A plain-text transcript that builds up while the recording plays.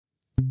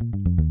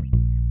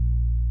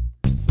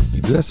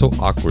do that so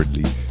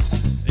awkwardly.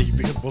 Hey,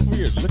 because both of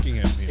you are looking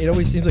at me. It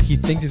always seems like he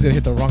thinks he's gonna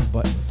hit the wrong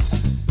button.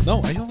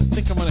 No, I don't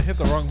think I'm gonna hit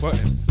the wrong button.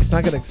 It's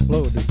not gonna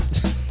explode.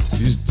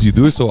 You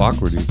do it so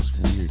awkwardly. It's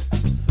weird.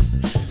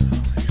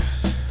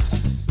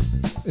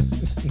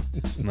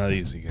 It's not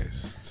easy,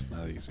 guys. It's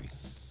not easy.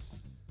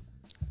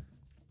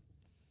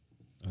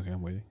 Okay,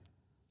 I'm waiting.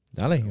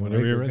 Dale,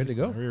 Whenever you're we're ready good to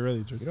go. Whenever you're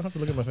ready, George. You don't have to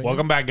look at my finger.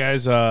 Welcome back,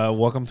 guys.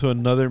 Welcome to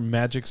another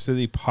Magic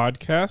City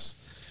podcast.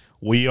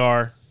 We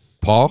are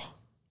Paul?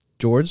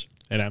 George.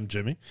 And I'm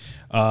Jimmy.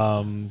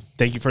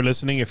 Thank you for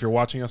listening. If you're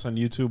watching us on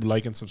YouTube,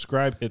 like and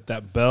subscribe. Hit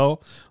that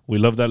bell. We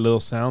love that little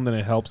sound, and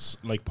it helps,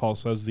 like Paul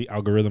says, the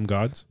algorithm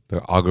gods.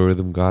 The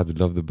algorithm gods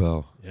love the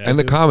bell. Yeah, and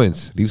the dude.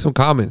 comments. Leave some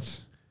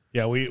comments.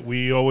 Yeah,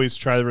 we always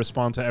try to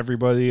respond to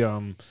everybody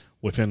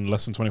within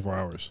less than 24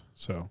 hours.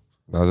 So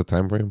Now's the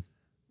time frame.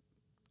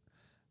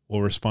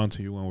 we'll respond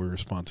to you when we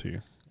respond to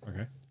you.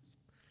 Okay.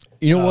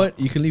 You know what?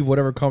 You can leave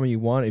whatever comment you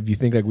want. If you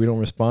think like we don't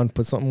respond,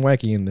 put something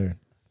wacky in there.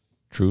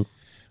 True.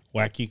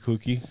 Wacky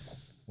kooky.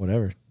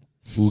 Whatever.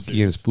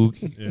 Spooky and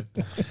spooky. Yeah.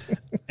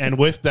 And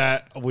with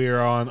that,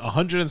 we're on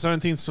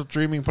 117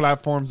 streaming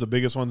platforms, the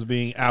biggest ones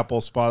being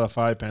Apple,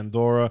 Spotify,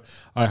 Pandora,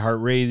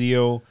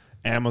 iHeartRadio,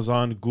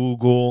 Amazon,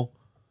 Google.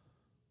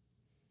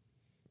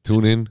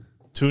 Tune in.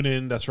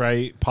 TuneIn, that's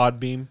right.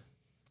 Podbean.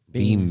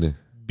 Bean.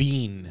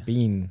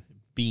 Bean.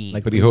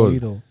 Like Frijol.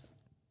 frijolito.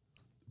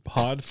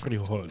 Pod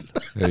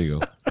frijol. There you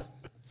go.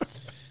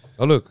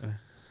 Oh, look.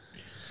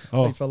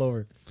 Oh, he fell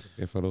over.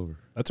 It fell over.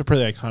 That's a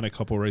pretty iconic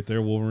couple right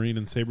there, Wolverine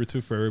and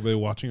Sabretooth, for everybody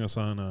watching us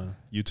on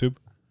YouTube.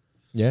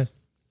 Yeah.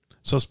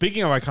 So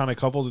speaking of iconic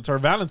couples, it's our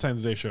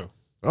Valentine's Day show.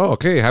 Oh,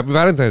 okay. Happy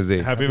Valentine's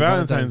Day. Happy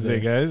Valentine's Day,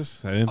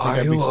 guys. I didn't think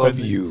I'd be love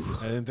spending, you.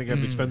 I didn't think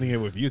I'd be spending it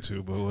with you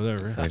two, but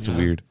whatever. That's You know?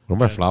 weird. Where are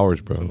my flowers,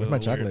 It's bro? a Where's little my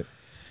weird. chocolate?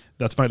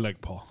 That's my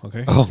leg, Paul.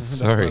 Okay. Oh,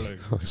 That's my sorry. leg.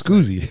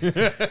 Excuse.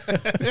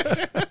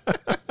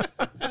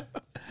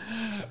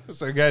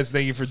 So, guys,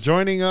 thank you for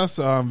joining us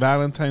on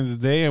Valentine's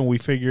Day, and we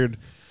figured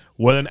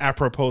what an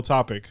apropos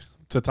topic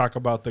to talk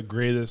about the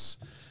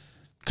greatest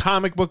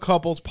comic book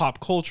couples, pop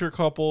culture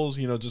couples,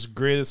 just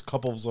greatest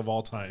couples of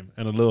all time,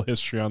 and a little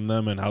history on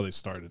them and how they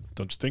started.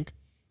 Don't you think?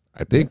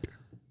 I think.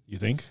 You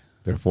think?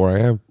 Therefore, I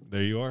am.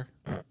 There you are.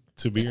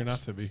 To be or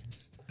not to be.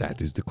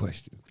 That is the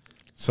question.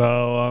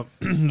 So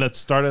let's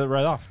start it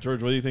right off.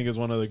 George, what do you think is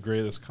one of the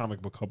greatest comic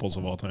book couples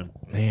of all time?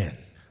 Man.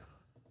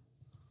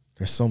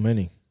 There's so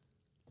many.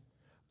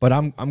 But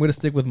I'm gonna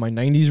stick with my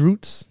 90s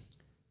roots.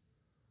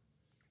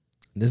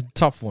 This is a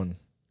tough one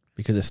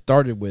because it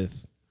started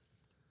with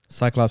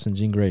Cyclops and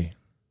Jean Grey.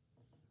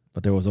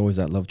 But there was always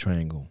that love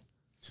triangle.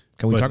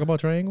 Can we talk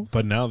about triangles?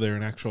 But now they're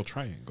an actual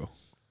triangle.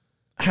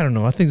 I don't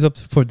know. I think it's up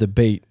for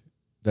debate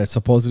that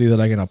supposedly they're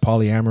like in a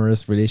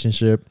polyamorous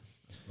relationship.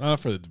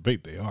 Not for the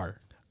debate, they are.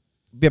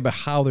 Yeah, but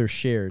how they're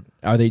shared.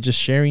 Are they just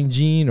sharing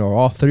Jean or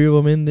all three of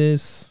them in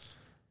this?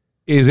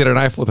 Is it an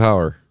Eiffel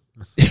Tower?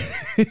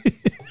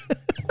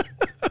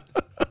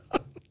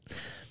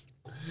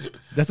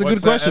 That's a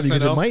good question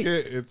because it might.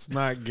 Skit? It's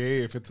not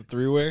gay if it's a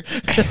three-way.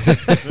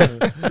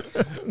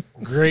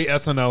 Great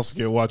SNL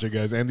skit. Watch it,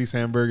 guys. Andy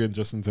Samberg and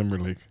Justin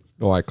Timberlake.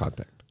 No eye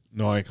contact.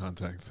 No eye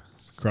contact.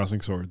 Crossing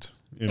swords.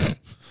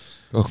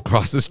 Don't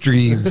cross the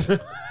streams. All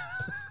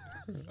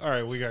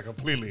right, we got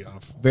completely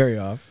off. Very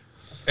off.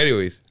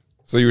 Anyways,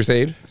 so you were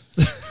saying?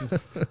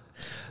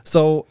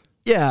 So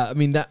yeah,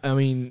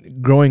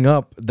 growing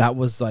up, that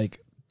was a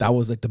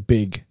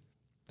big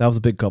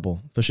couple,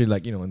 especially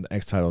like in the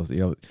X titles.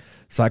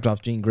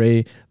 Cyclops, Jean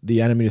Grey,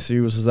 the animated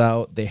series was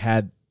out. They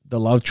had the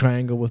love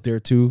triangle was there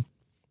too.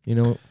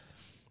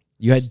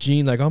 You had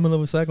Jean like, I'm in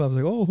love with Cyclops.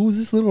 Like, oh, who's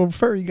this little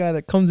furry guy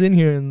that comes in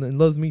here and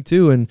loves me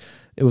too? And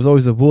it was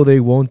always a will they,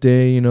 won't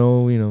they?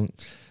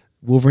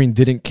 Wolverine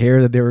didn't care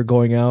that they were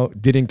going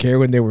out. Didn't care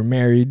when they were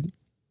married.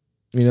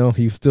 He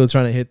was still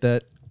trying to hit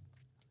that.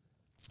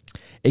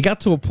 It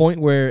got to a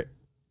point where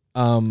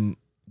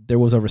there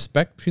was a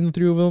respect between the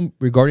three of them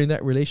regarding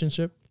that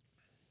relationship.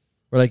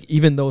 Where like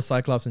even though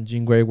Cyclops and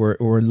Jean Grey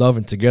were in love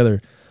and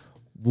together,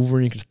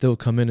 Wolverine could still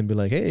come in and be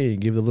like, hey,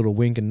 give the little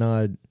wink and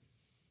nod.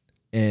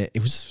 And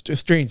it was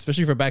just strange,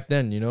 especially for back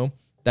then,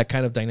 that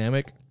kind of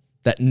dynamic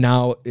that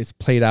now is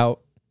played out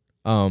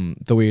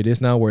the way it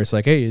is now, where it's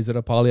like, hey, is it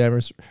a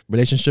polyamorous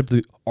relationship?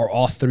 Are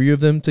all three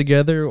of them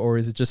together? Or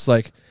is it just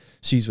like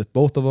she's with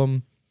both of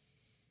them?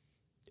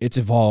 It's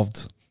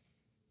evolved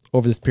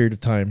over this period of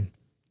time,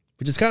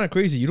 which is kind of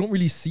crazy. You don't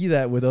really see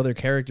that with other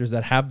characters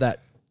that have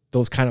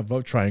those kind of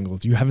love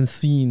triangles. You haven't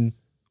seen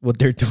what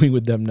they're doing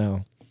with them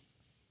now.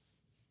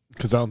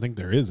 Because I don't think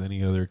there is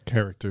any other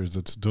characters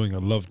that's doing a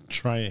love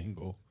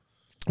triangle.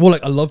 Well,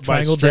 like a love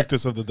triangle. By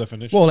strictest of the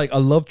definition. Well, like a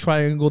love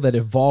triangle that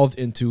evolved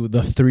into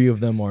the three of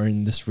them are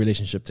in this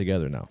relationship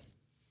together now.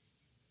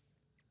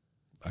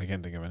 I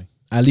can't think of any.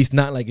 At least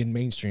not like in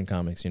mainstream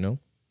comics, Yeah,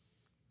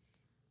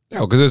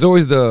 because there's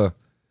always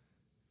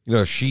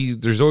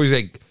there's always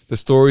like the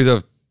stories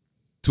of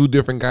two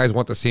different guys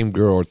want the same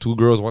girl or two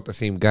girls want the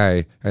same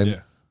guy,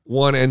 and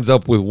one ends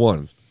up with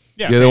one.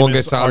 Yeah, the other one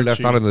gets famous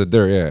left out in the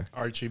dirt. Yeah,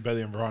 Archie,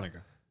 Betty, and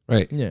Veronica.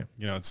 Right. Yeah.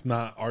 You know, it's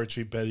not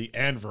Archie, Betty,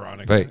 and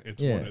Veronica. Right.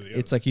 It's Yeah. one or the other.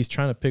 It's like he's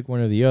trying to pick one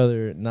or the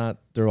other, not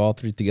they're all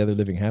three together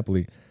living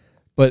happily.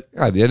 But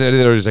At the end of the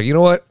day, they're just like, you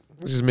know what?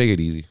 Let's just make it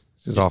easy.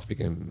 Just off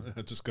again.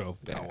 Just go.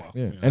 Oh, wow.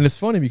 yeah. And it's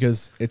funny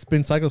because it's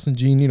been Cyclops and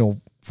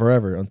Jean,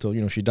 forever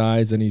until, she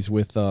dies and he's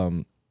with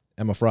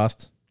Emma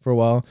Frost for a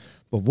while.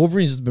 But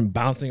Wolverine's just been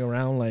bouncing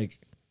around like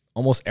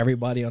almost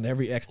everybody on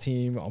every X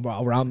team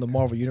around the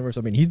Marvel Universe.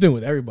 I mean, he's been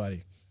with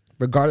everybody,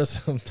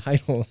 regardless of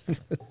title.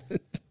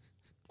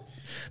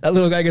 That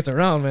little guy gets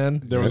around,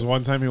 man. There was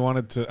one time he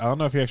wanted to. I don't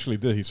know if he actually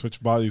did. He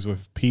switched bodies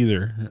with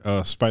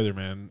Peter,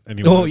 Spider-Man, and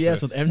he Oh wanted yes,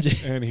 to, with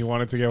MJ. and he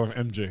wanted to get with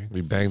MJ.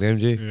 We banged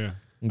MJ. Yeah,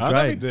 He I don't know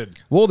if he tried. did.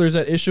 Well, there's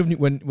that issue of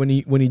when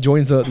he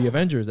joins the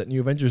Avengers, that new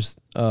Avengers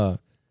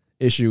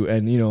issue,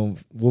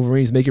 and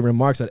Wolverine's making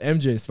remarks at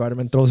MJ.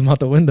 Spider-Man throws him out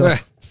the window.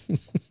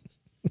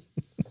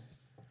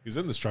 He's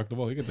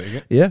indestructible. He can take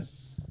it. Yeah,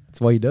 that's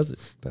why he does it.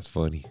 That's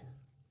funny.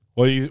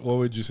 What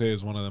would you say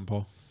is one of them,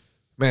 Paul?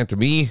 Man, to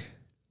me,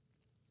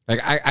 like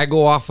I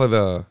go off of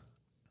the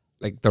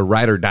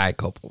ride or die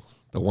couples,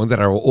 the ones that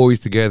are always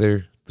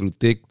together through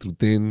thick, through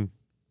thin.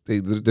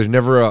 There's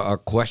never a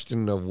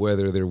question of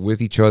whether they're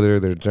with each other.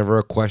 There's never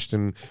a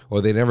question,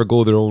 or they never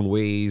go their own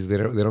ways. They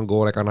don't go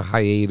like on a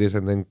hiatus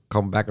and then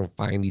come back and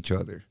find each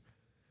other.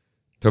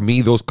 To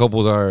me, those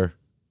couples are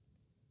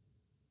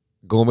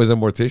Gomez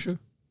and Morticia,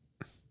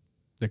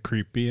 They're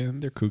creepy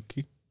and they're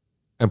kooky.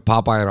 and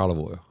Popeye and Olive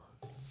Oil.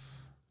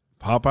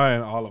 Popeye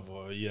and Olive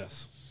Oil,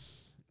 yes.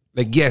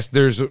 Like, yes,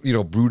 there's,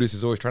 Brutus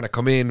is always trying to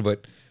come in,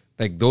 but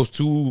like those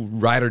two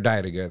ride or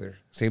die together.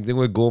 Same thing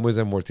with Gomez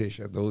and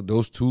Morticia.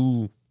 Those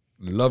two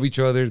love each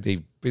other.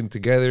 They've been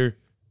together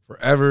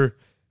forever.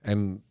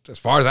 And as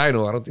far as I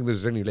know, I don't think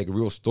there's any like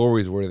real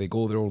stories where they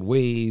go their own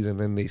ways and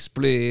then they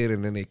split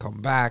and then they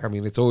come back. I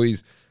mean, it's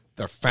always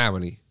their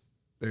family.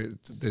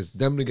 There's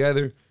them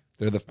together.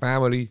 They're the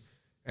family,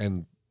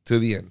 and to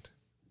the end.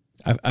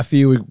 I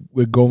feel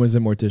with Gomez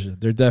and Morticia,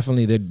 they're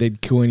definitely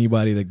they'd kill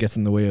anybody that gets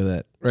in the way of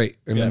that. Right.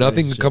 And Yeah, nothing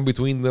can relationship. come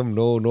between them.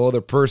 No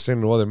other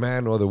person, no other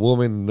man, no other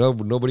woman.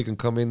 Nobody can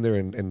come in there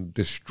and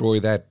destroy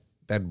that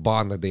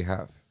bond that they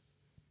have.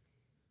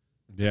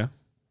 Yeah.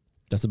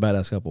 That's a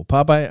badass couple.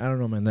 Popeye, I don't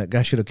know, man. That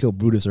guy should have killed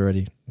Brutus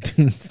already.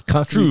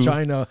 Constantly True.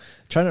 trying to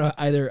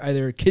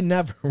either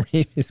kidnap or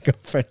rape his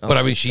girlfriend. But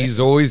I mean, she's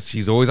always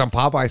on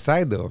Popeye's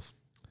side though.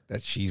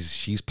 That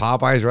she's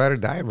Popeye's ride or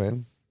die,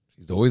 man.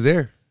 She's always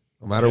there,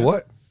 no matter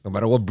what. No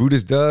matter what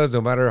Brutus does,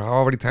 no matter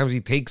how many times he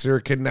takes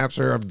her, kidnaps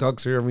her,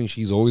 abducts her. I mean,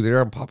 she's always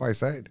there on Popeye's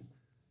side.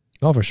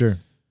 Oh, for sure.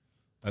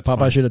 That's Popeye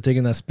fine. should have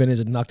taken that spinach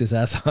and knocked his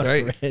ass out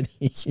Right. already.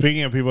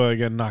 Speaking of people that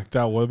get knocked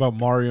out, what about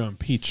Mario and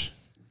Peach?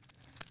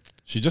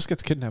 She just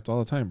gets kidnapped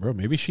all the time, bro.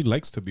 Maybe she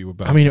likes to be with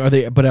Bowser. I mean, are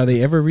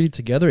they ever really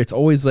together? It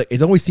always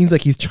seems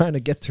like he's trying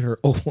to get to her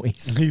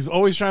always. he's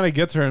always trying to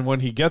get to her, and when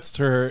he gets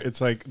to her, it's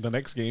like the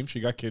next game she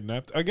got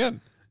kidnapped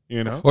again.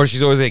 Or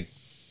she's always like,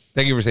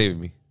 "Thank you for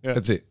saving me." Yeah.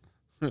 That's it.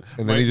 And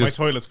then my, he just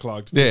my toilet's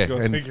clogged. Please Yeah, go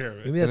and- take care of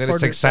it. Maybe and that's then part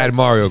it's of like the- sad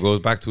Mario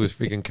goes back to his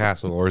freaking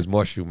castle or his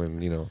mushroom and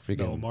freaking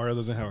No, Mario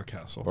doesn't have a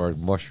castle. or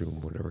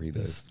mushroom, whatever he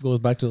does. This goes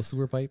back to the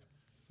sewer pipe.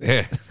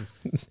 Yeah.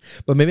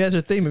 But maybe that's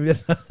their thing. Maybe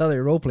that's how they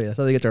role play. That's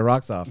how they get their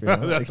rocks off. You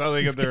know? That's how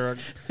they get their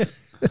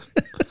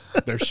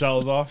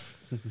shells off.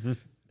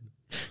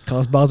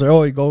 Calls Bowser,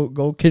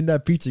 go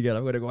kidnap Peach again.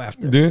 I'm gonna go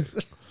after him. Yeah.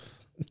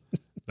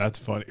 That's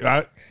funny.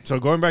 So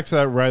going back to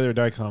that ride or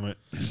die comment,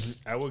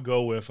 I would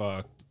go with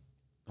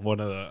one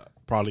of the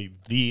probably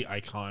the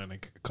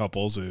iconic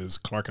couples is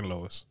Clark and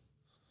Lois,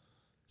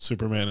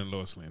 Superman and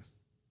Lois Lane.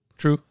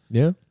 True.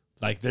 Yeah.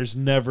 Like, there's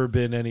never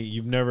been any.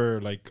 You've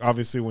never, like,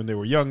 obviously when they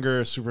were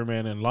younger,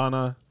 Superman and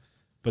Lana,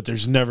 but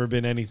there's never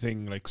been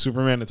anything like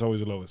Superman. It's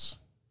always Lois.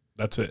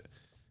 That's it.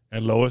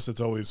 And Lois,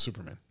 it's always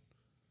Superman.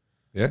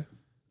 Yeah.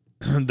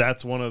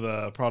 That's one of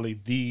the probably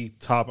the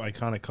top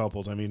iconic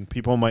couples. I mean,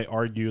 people might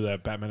argue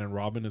that Batman and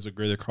Robin is a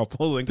greater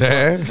couple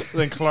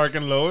than Clark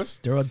and Lois.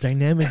 They're a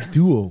dynamic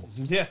duo.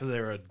 Yeah,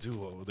 they're a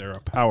duo. They're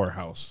a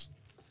powerhouse.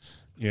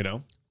 You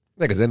know?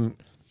 Yeah, because then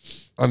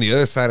on the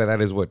other side of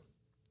that is what?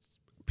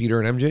 Peter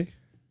and MJ?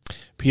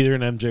 Peter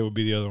and MJ would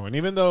be the other one.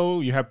 Even though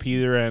you have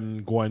Peter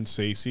and Gwen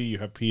Stacy, you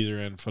have Peter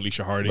and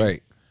Felicia Harding.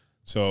 Right.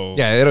 So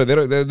Yeah,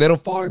 they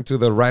don't fall into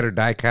the ride or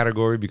die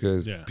category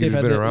because Yeah.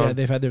 Peter's been around. Yeah,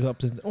 they've had their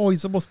ups and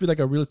he's supposed to be like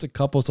a realistic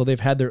couple, so they've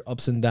had their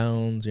ups and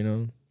downs, you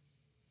know.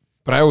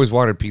 But I always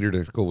wanted Peter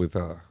to go with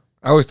I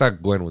always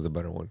thought Gwen was a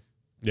better one.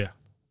 yeah.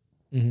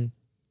 Mm-hmm.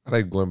 I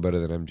like Gwen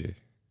better than MJ.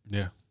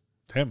 Yeah.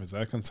 Damn, is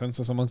that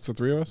consensus amongst the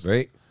three of us?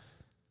 Right?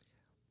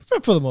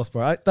 For the most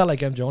part, I like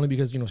MJ only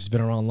because she's been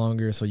around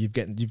longer, so you've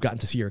gotten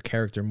to see her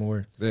character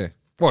more. Yeah.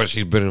 Well,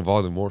 she's been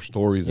involved in more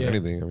stories than Yeah.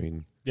 anything. I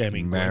mean, Yeah, I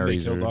mean, Gwen they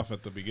marries killed her. off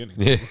at the beginning.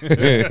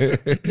 Yeah.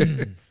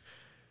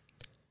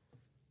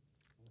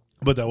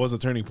 But that was a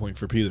turning point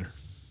for Peter.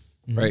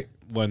 Right.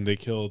 When they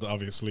killed,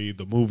 obviously,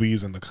 the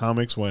movies and the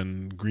comics,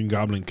 when Green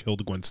Goblin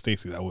killed Gwen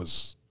Stacy, that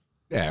was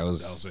Yeah, that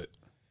was it.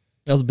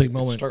 That was a big It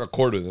moment. struck a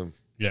chord with him.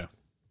 Yeah.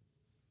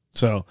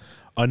 So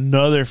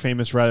another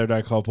famous ride or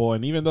die couple,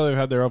 and even though they've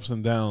had their ups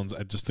and downs,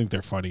 I just think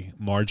they're funny.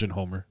 Marge and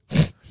Homer.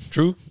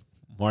 True.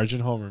 Marge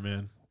and Homer,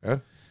 man. Huh?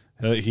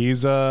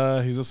 He's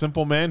a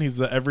simple man. He's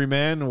the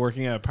everyman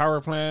working at a power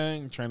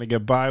plant, trying to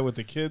get by with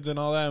the kids and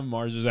all that. And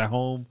Marge is at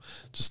home,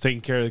 just taking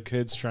care of the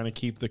kids, trying to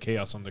keep the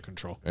chaos under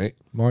control. Right.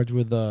 Marge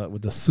with the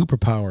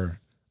superpower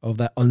of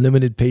that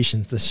unlimited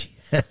patience that she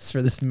has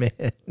for this man.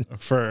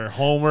 For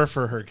Homer,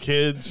 for her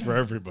kids, for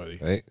everybody.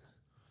 Right.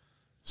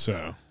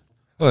 So,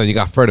 Well, then you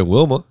got Fred and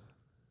Wilma.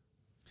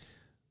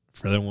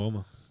 Fred and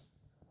Wilma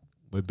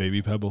with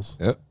baby Pebbles.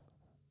 Yep.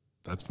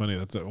 That's funny.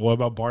 What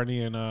about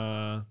Barney and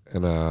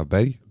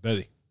Betty.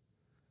 Betty?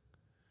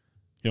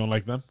 You don't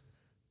like them?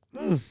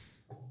 I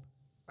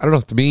don't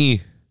know. To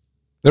me,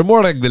 they're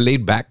more like the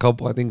laid back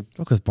couple. I think.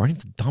 Oh, because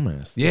Barney's a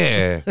dumbass.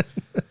 Yeah.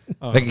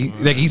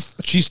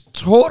 She's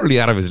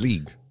totally out of his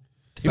league.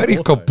 Betty's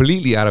both are.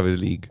 completely out of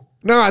his league.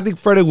 No, I think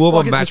Fred and Wilma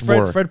Well, I guess match Fred,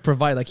 more. Fred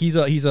provide like he's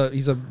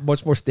a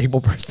much more stable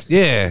person.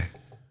 Yeah.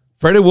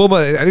 Fred and Wilma,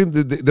 I think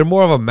they're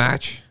more of a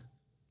match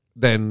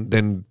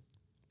than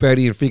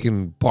Betty and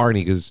freaking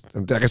Barney, because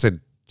like I said,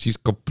 she's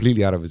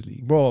completely out of his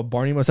league. Bro,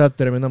 Barney must have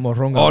tremenda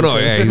morronga. Oh no,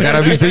 yeah, he's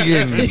gotta be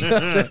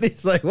freaking.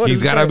 He's like, what He's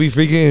is gotta that? be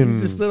freaking.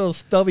 He's this little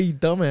stubby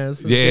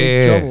dumbass. Yeah.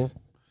 In trouble.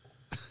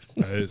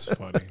 That is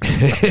funny.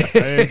 I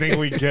didn't think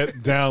we'd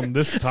get down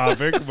this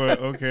topic, but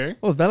okay.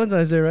 Well,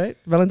 Valentine's Day, right?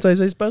 Valentine's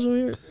Day special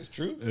here. It's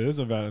true. It is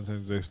a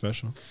Valentine's Day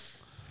special.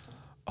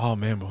 Oh,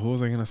 man, but who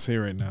was I going to say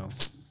right now?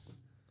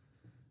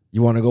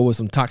 You want to go with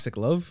some toxic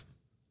love?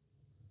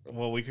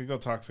 Well, we could go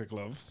Toxic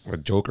Love.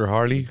 With Joker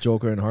Harley.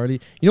 Joker and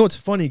Harley. You know what's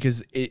funny,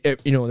 because there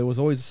was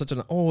always such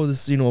an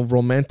this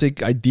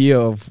romantic idea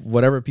of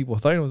whatever people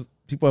thought.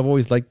 People have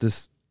always liked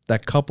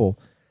that couple.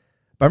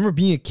 But I remember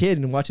being a kid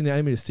and watching the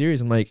animated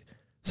series. I'm like,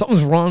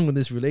 something's wrong with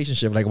this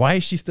relationship. Like, why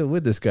is she still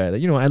with this guy?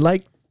 Like, I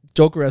like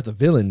Joker as a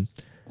villain,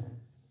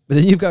 but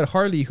then you've got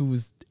Harley,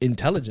 who's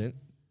intelligent.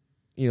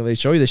 They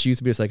show you that she used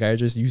to be a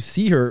psychiatrist. You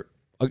see her,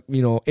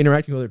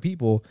 interacting with other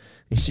people,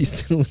 and she's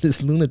still with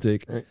this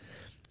lunatic. Right.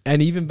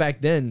 And even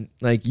back then,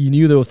 like, you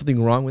knew there was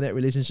something wrong with that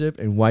relationship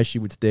and why she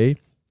would stay.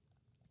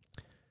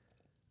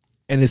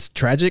 And it's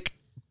tragic,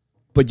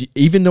 but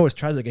even though it's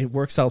tragic, it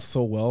works out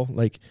so well.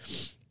 Like,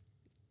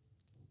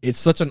 it's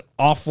such an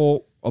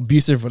awful,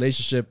 abusive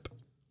relationship,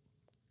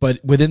 but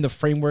within the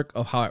framework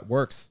of how it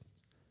works,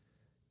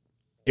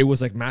 it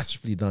was like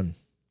masterfully done.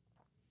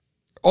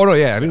 Oh no,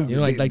 yeah. I mean,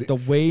 The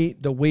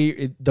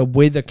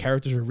way the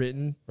characters are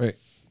written, right.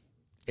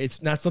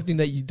 it's not something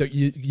that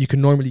you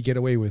can normally get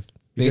away with.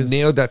 They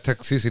nailed that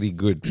toxicity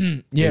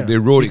good. Yeah, they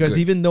wrote because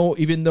it good.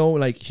 even though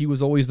like he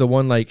was always the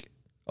one like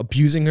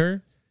abusing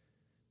her,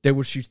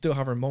 she'd still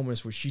have her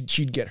moments where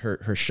she'd get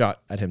her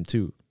shot at him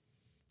too.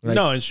 Like,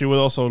 no, and she would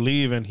also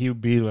leave, and he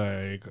would be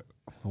like,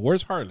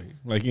 "Where's Harley?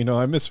 Like,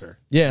 I miss her."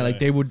 Yeah,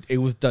 like it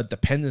was the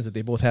dependence that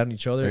they both had on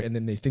each other, and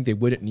then they think they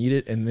wouldn't need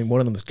it, and then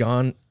one of them is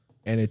gone,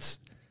 and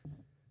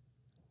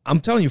I'm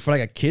telling you, for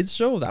like a kids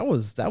show, that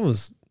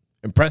was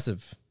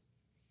impressive.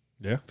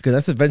 Yeah,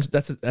 because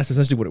that's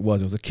essentially what it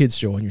was. It was a kids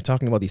show, and you're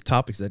talking about these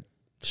topics that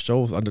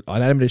shows an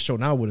animated show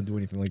now wouldn't do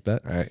anything like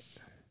that. All right.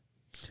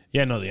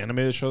 Yeah, no, the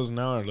animated shows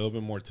now are a little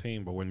bit more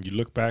tame, but when you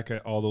look back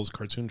at all those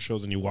cartoon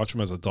shows and you watch them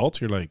as adults,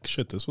 you're like,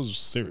 shit, this was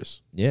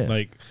serious. Yeah,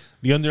 like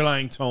the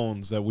underlying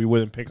tones that we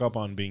wouldn't pick up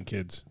on being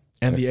kids,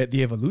 and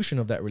the evolution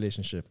of that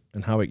relationship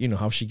and how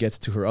how she gets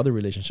to her other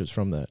relationships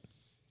from that.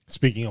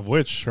 Speaking of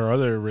which, her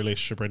other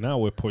relationship right now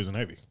with Poison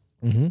Ivy.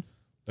 Mm-hmm.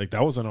 Like,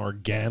 that was an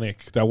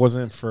organic. That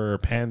wasn't for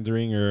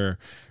pandering or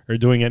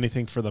doing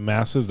anything for the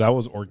masses. That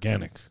was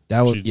organic.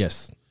 That was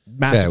yes.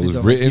 Yeah, it was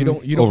written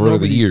over normally,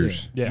 the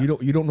years. Yeah.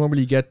 You don't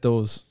normally get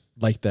those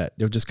like that.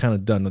 They're just kind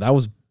of done. That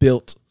was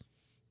built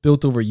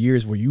over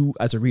years where you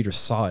as a reader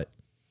saw it.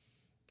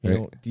 You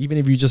know, even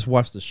if you just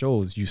watched the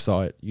shows, you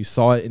saw it. You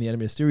saw it in the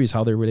animated series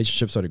how their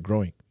relationship started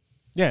growing.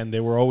 Yeah, and they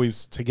were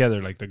always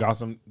together, like the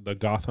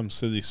Gotham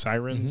City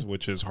Sirens,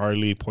 which is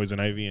Harley, Poison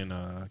Ivy, and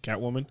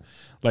Catwoman.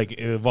 Like, it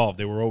evolved.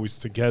 They were always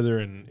together,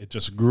 and it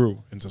just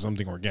grew into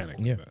something organic.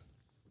 Yeah.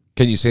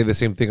 Can you say the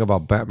same thing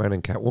about Batman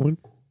and Catwoman?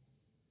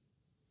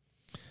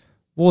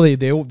 Well,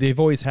 they've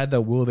always had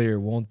that will they or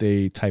won't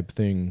they type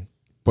thing.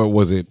 But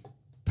was it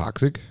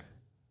toxic?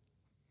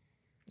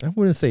 I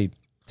wouldn't say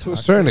To a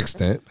certain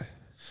extent.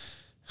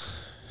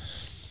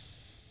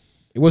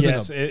 it wasn't.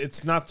 Yes,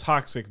 it's not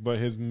toxic, but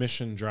his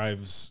mission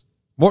drives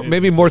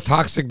Maybe more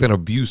toxic than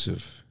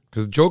abusive.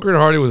 Because Joker and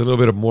Harley was a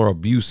little bit more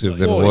abusive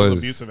than it was.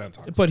 abusive and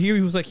toxic. But here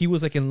he was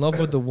like in love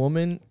with the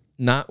woman,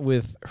 not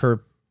with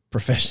her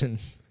profession.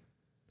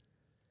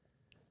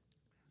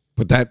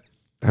 But that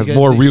has guys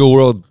more think- real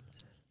world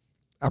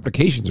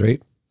applications,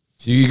 right?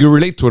 So you can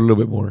relate to it a little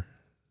bit more.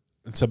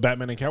 It's a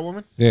Batman and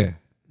Catwoman? Yeah.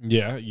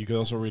 Yeah, you could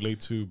also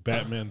relate to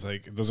Batman's,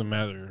 like, it doesn't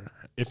matter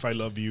if I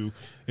love you,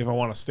 if I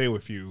want to stay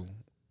with you,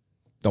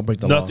 Don't break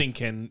the law. nothing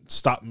can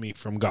stop me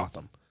from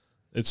Gotham.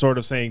 It's sort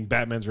of saying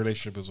Batman's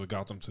relationship is with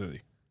Gotham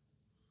City,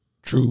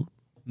 True.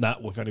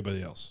 not with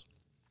anybody else.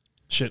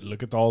 Shit,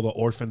 look at all the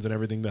orphans and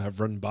everything that have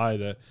run by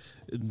that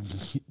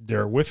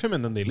they're with him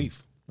and then they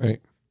leave. Right.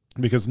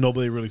 Because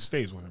nobody really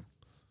stays with him.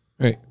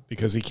 Right.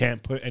 Because he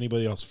can't put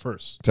anybody else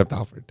first. Except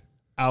Alfred.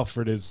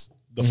 Alfred is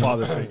the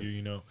father figure,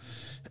 you know.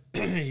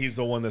 He's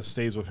the one that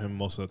stays with him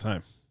most of the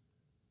time.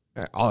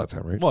 All the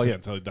time, right? Well, yeah,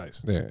 until he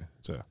dies. Yeah.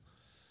 So,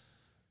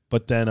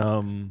 but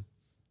then,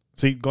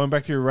 see, going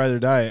back to your ride or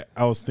die,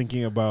 I was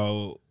thinking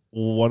about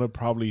one of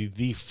probably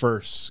the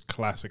first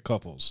classic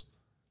couples,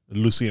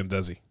 Lucy and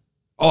Desi.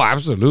 Oh,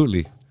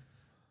 absolutely.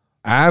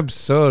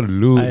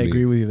 Absolutely. I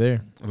agree with you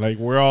there. Like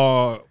we're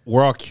all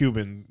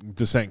Cuban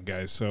descent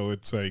guys, so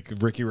it's like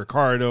Ricky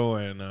Ricardo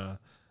and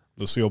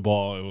Lucille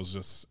Ball. It was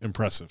just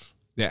impressive.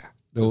 Yeah.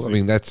 No, I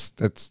mean that's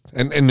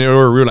and they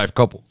were a real life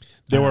couple.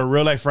 They were a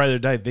real life ride or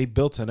die. They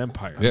built an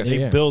empire. Yeah. They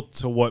Yeah. built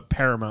to what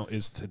Paramount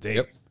is today.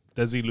 Yep.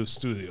 Desi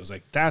Studios.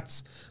 Like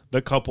that's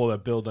the couple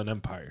that build an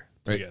empire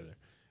Right. together.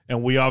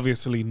 And we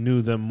obviously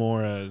knew them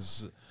more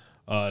as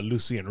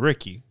Lucy and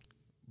Ricky,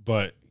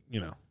 but you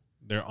know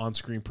their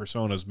on-screen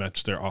personas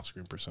match their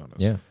off-screen personas.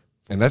 Yeah.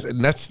 And that's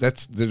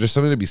there's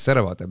something to be said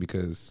about that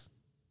because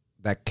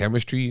that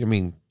chemistry, I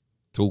mean,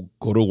 to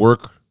go to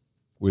work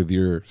with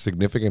your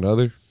significant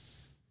other,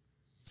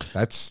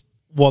 that's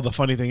Well, the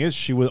funny thing is,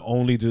 she would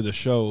only do the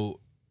show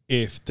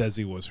if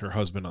Desi was her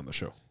husband on the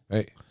show.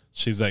 right.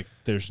 She's like,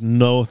 there's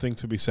nothing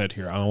to be said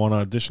here. I don't want to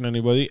audition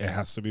anybody. It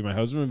has to be my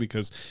husband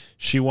because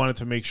she wanted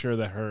to make sure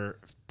that her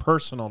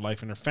personal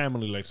life and her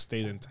family life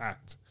stayed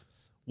intact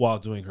while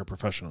doing her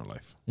professional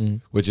life.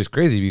 Which is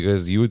crazy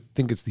because you would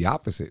think it's the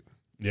opposite.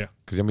 Yeah.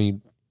 Because I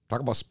mean, talk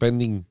about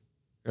spending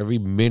every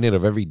minute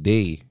of every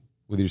day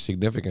with your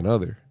significant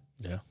other.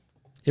 Yeah.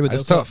 Yeah, but That's they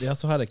also, tough. they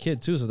also had a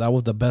kid too, so that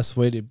was the best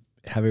way to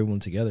have everyone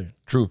together.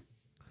 True.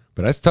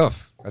 But that's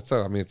tough. That's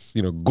tough. I mean, it's,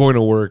 going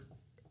to work,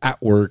 at,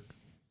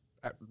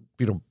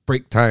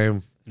 break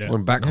time, Yeah.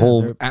 going back Yeah,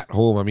 home, they're- at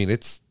home. I mean,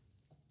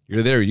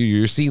 you're there.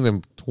 You're seeing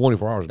them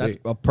 24 hours a That's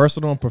day. a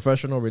personal and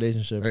professional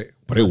relationship. Right.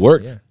 But it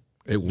worked. Yeah.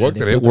 It worked,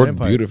 they and it built an worked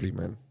empire. beautifully,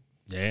 man.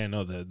 Yeah,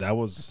 no, that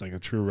was like a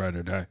true ride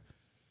or die.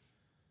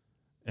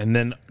 And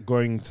then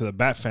going to the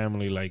Bat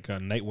family, like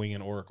Nightwing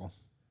and Oracle.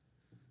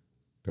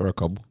 There were a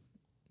couple.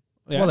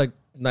 Yeah. Well, like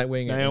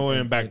Nightwing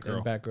and Batgirl.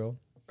 And Batgirl.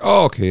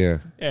 Oh, okay, yeah.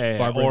 Yeah,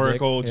 Barbara and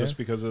Oracle Dick, just yeah.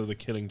 because of the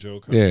Killing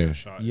Joke. Yeah.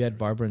 Shot. You had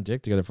Barbara and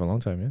Dick together for a long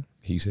time, yeah?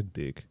 He said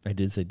dick. I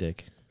did say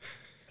Dick.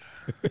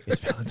 It's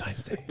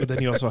Valentine's Day. But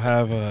then you also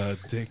have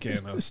Dick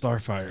and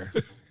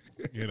Starfire.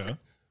 You know,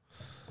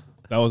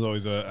 that was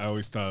always I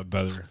always thought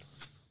better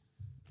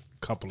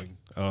coupling.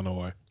 I don't know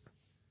why.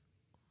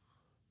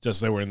 Just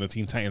they were in the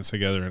Teen Titans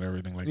together and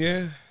everything like that.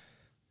 Yeah.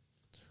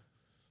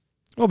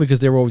 Well, because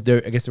they were always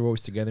there. I guess they were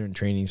always together in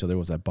training, so there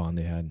was that bond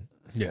they had.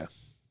 Yeah.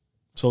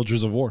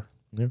 Soldiers of War.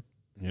 Yeah.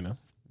 You know,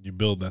 you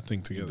build that thing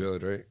You together.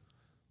 build, right?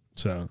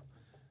 So,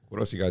 What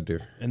else you got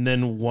there? and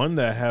then one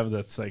that I have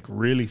that's like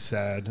really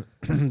sad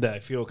that I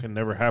feel can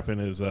never happen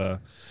is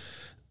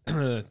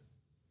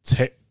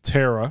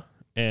Tara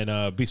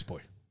and Beast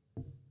Boy.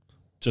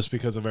 Just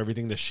because of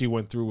everything that she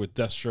went through with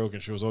Deathstroke,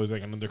 and she was always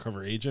like an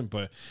undercover agent.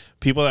 But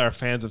people that are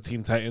fans of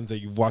Teen Titans, that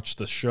you've watched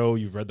the show,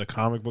 you've read the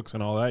comic books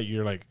and all that,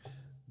 you're like,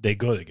 they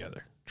go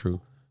together.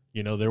 True.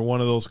 You know, they're one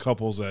of those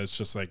couples that it's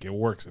just like it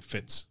works, it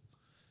fits.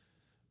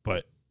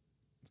 But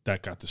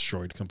that got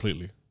destroyed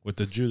completely with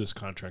the Judas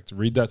contract.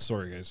 Read that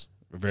story, guys.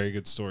 A very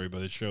good story,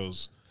 but it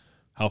shows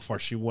how far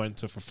she went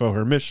to fulfill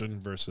her mission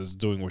versus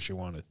doing what she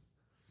wanted.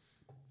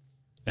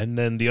 And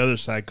then the other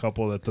side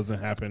couple that doesn't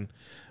happen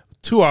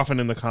too often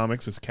in the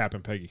comics is Cap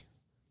and Peggy.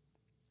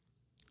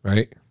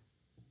 Right?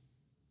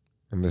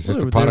 And it's just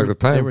Well, a product of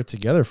They time. were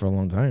together for a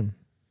long time.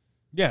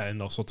 Yeah,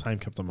 and also time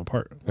kept them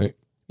apart.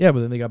 Yeah, but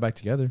then they got back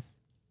together.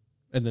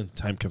 And then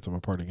time kept them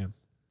apart again.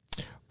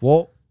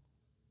 Well,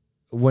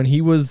 when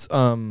he was,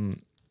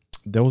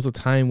 there was a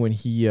time when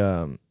he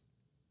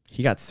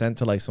got sent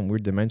to like some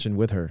weird dimension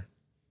with her,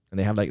 and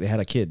they had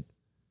a kid,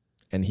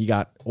 and he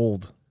got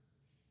old,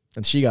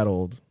 and she got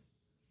old.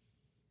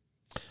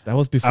 That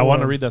was before. I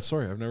want to read that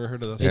story. I've never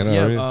heard of that Yeah, story.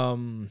 no, Yeah.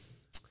 really.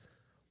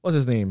 What's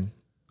his name?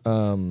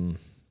 Oh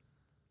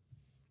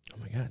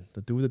my god,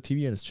 the dude with the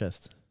TV on his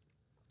chest.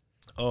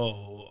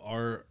 Oh,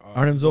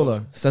 Arnim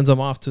Zola sends them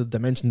off to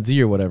Dimension Z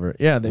or whatever.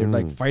 Yeah, they're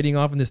like fighting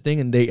off in this thing,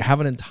 and they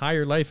have an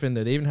entire life in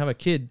there. They even have a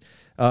kid.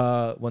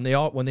 When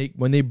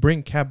they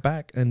bring Cap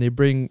back and they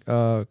bring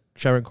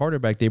Sharon Carter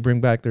back, they bring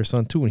back their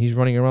son too, and he's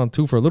running around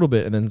too for a little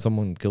bit, and then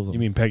someone kills him. You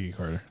mean Peggy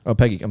Carter? Oh,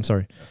 Peggy. I'm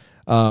sorry.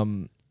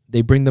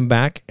 They bring them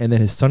back, and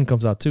then his son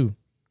comes out too.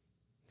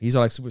 He's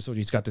all like super soldier.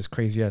 He's got this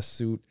crazy ass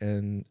suit,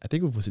 and I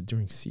think was it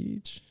during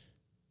Siege?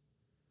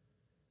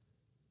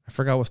 I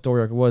forgot what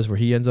story arc it was where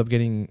he ends up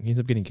getting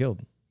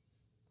killed.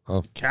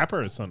 Cap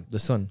or his son? The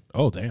son.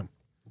 Oh, damn.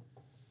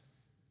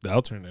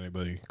 That'll turn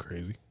anybody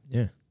crazy.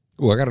 Yeah.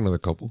 Oh, I got another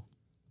couple.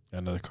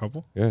 Another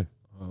couple? Yeah.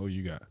 Oh, who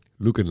you got?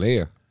 Luke and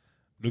Leia.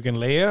 Luke and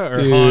Leia or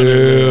Ew. Han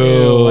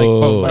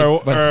and No, more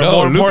Luke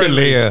and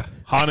importantly, Leia.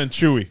 Han and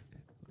Chewie.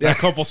 That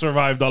couple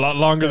survived a lot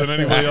longer than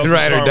anybody else. in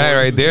Ride or Star die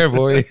Wars. right there,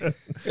 boy.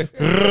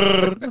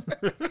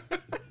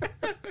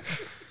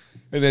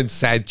 And then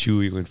sad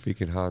Chewie when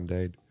freaking Han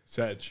died.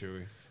 Sad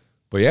Chewie.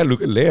 But yeah,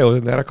 Luke and Leia,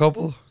 wasn't that a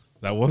couple?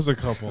 That was a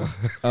couple.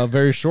 A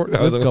very short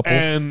That was a- couple.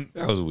 And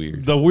That was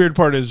weird. the weird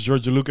part is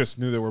George Lucas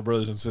knew they were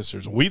brothers and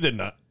sisters. We did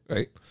not.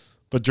 Right?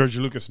 But George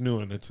Lucas knew,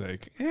 and it's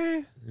like,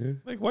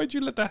 like why'd you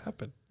let that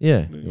happen?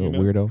 Yeah, You know?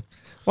 weirdo.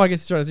 Well, I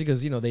guess he's trying to see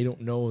because they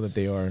don't know that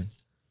they are,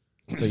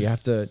 so you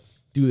have to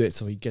do that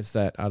so he gets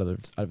that out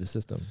of his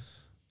system.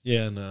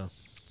 Yeah, no,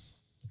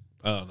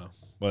 I don't know,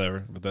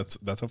 whatever. But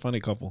that's a funny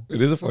couple.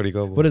 It is a funny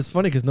couple. But it's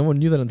funny because no one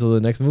knew that until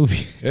the next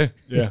movie. yeah.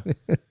 Yeah,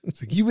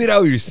 It's like, you made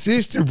out with your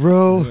sister,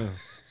 bro. yeah.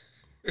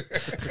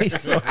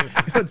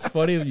 It's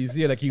funny when you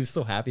see it. Like he was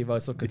so happy about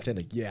it, so content.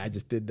 Like, yeah, I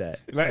just did that.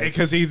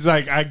 Because he's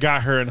like, I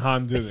got her, and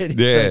Han did And it. he's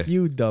Yeah. like,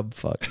 you dumb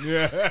fuck.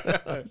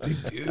 Yeah,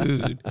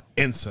 Dude.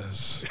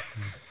 incest.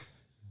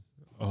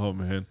 Oh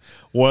man,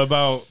 what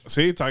about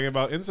talking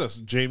about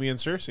incest? Jamie and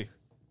Cersei,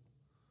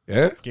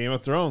 Yeah? Game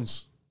of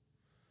Thrones.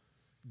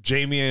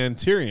 Jamie and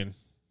Tyrion,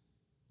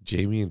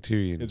 Jamie and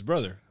Tyrion. his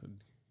brother.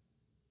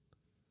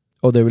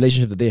 Oh, the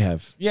relationship that they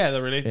have. Yeah,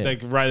 the relation, Yeah. like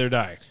ride or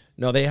die.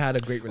 No, they had a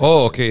great relationship.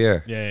 Oh, okay, yeah.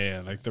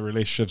 Yeah, like the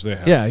relationships they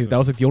have. Yeah, that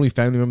was like the only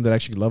family member that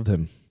actually loved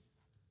him.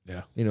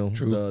 Yeah. You know,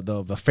 True.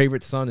 the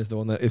favorite son is the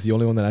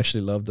only one that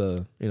actually loved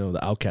the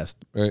outcast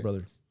Right.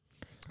 brother.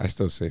 I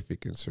still say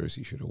freaking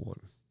Cersei should have won.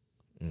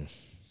 Mm.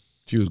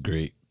 She was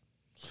great.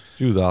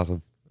 She was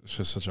awesome. It's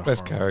just such a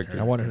Best horrible character.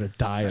 I wanted her to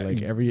die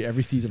like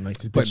every season. Like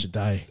this But- bitch should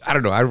die. I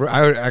don't know.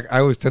 I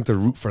always tend to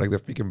root for like the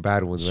freaking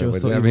bad ones. She man.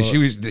 was But, so I mean,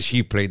 evil.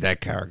 she played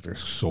that character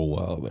so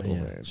well, man. Oh,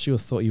 Yeah, man. she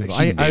was so evil. Like,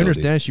 she I nailed it.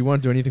 understand she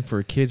wanted to do anything for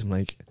her kids. I'm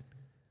like,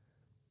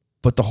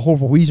 but the whole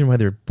reason why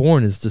they're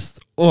born is just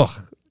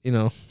you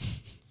know.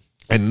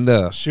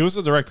 And She was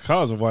the direct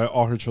cause of why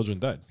all her children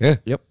died. yeah,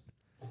 Yep.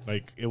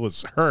 Like it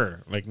was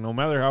her. Like no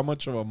matter how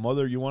much of a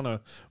mother you want to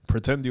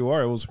pretend you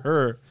are, it was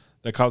her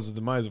that caused the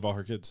demise of all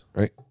her kids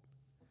right.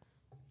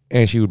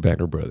 And she would bang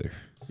her brother.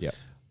 Yep.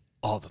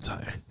 all the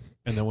time.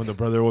 And then when the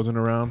brother wasn't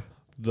around,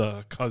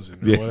 the cousin.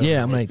 Or Yeah. whatever.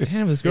 Yeah, I'm like,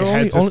 damn, this girl It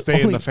had to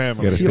stay in the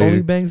family. Yeah, She stay only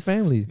in- bangs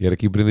family. You gotta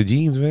keep it in the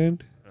genes, man.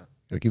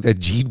 Gotta keep that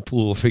gene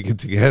pool freaking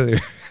together.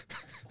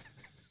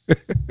 I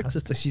was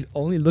just like, she's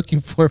only looking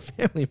for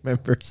family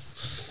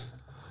members.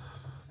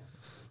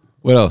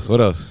 What else? What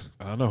else?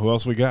 I don't know who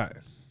else we got.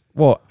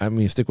 Well, I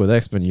mean, stick with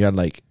X-Men. You got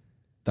like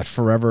that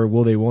forever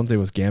will they won't they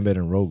was Gambit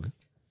and Rogue.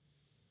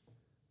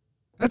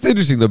 That's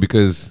interesting though,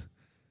 because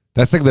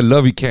that's like the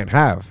love you can't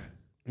have.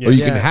 Yeah. Or you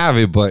Yeah. can have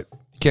it, but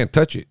you can't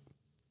touch it.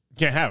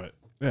 Can't have it.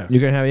 Yeah.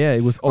 You're gonna have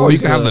it was Oh, always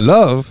you can have the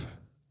love.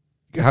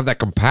 You can have that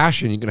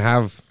compassion. You can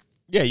have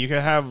Yeah, you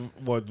can have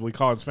what we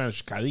call in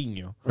Spanish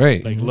cariño,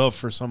 right. like love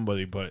for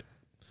somebody,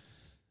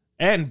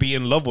 and be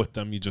in love with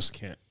them. You just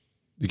can't.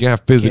 You can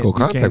have physical you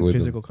can't contact with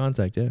physical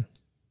contact. Yeah,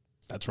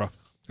 That's rough. them.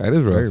 That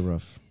is very right.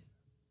 rough.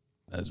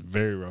 That's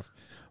very rough.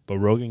 But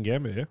Rogue and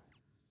Gambit, yeah.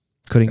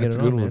 Couldn't That's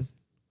get a it good on, one. man.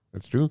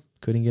 That's true.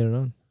 Couldn't get it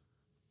on.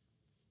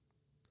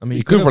 I mean,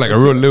 He could for like a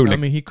real little, I like,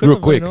 mean, he could real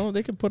have, quick. You know,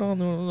 they could put on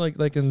like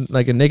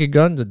a naked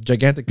gun, the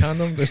gigantic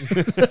condom.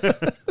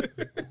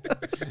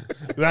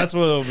 That's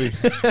what it'll be.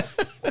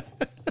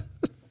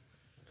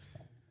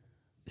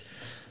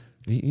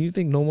 You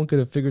think no one could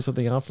have figured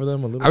something out for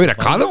them a little? I mean, a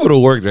bit condom would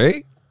have worked,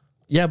 right?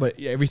 Yeah, but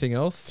everything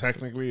else.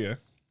 Technically, yeah.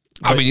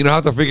 I mean, you don't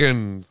have to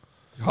freaking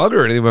hug her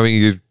or anything. I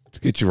mean, you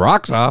get your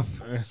rocks off.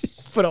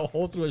 Put a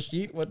hole through a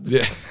sheet. What?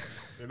 Yeah.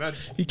 You're not.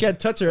 He can't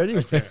touch her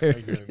anywhere. I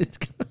can't. It's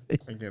gonna-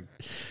 Again.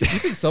 you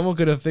think someone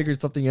could have figured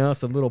something out,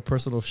 some little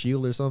personal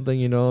shield or something,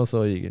 you know,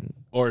 so you can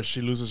Or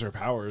she loses her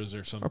powers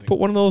or something. put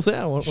one of those.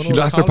 Yeah, one She of those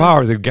lost her collars.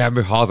 powers and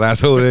Gambit hauls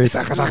asshole there.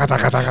 Taka, taka,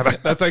 taka, taka, taka.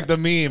 That's like the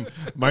meme.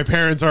 My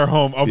parents are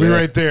home. I'll be Yeah.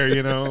 right there.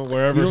 You know,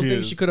 wherever You don't he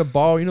think is. she could have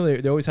borrowed? You know,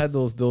 they always had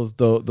those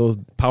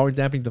power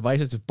damping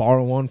devices. Just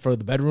borrow one for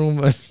the bedroom.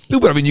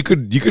 Dude, but I mean, you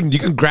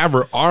can grab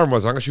her arm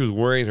as long as she was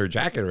wearing her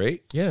jacket,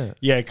 right? Yeah,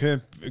 Yeah, it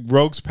couldn't.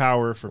 Rogue's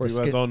power, for Or people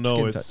that skin- don't know,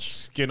 skin it's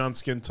touch. skin on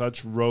skin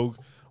touch. Rogue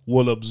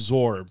will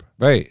absorb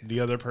Right. the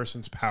other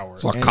person's power.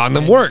 So a And-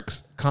 condom and-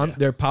 works.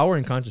 their power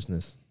and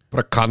consciousness. But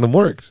a condom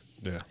works.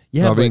 yeah.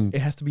 Yeah, I but mean- it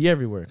has to be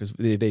everywhere because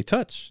they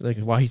touch. Like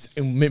while he's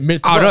in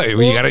mid. Oh, no.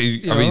 You gotta,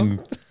 I mean,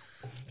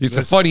 it's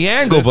a funny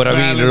angle, but I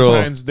mean, it'll,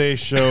 Valentine's Day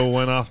show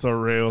went off the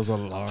rails a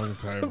long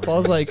time ago.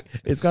 Paul's like,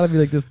 it's got to be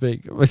like this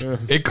big.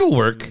 it could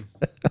work.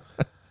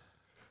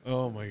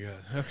 Oh my god.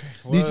 Okay.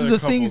 What These are other the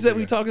couples things that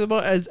we we got? talk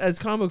about as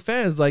comic book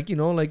fans. Like, you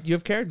know, like you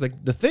have characters.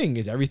 Like the Thing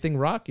is everything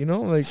rock. You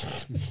know, like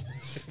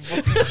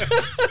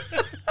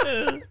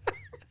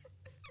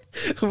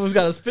almost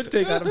got a spit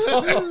take out of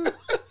Paul.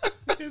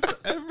 It's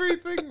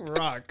everything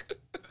rock.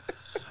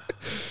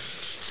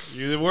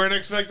 You weren't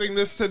expecting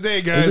this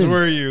today, guys, Listen,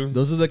 were you?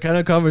 Those are the kind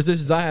of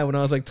conversations I had when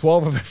I was like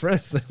 12 with my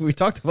friends. We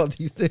talked about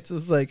these things.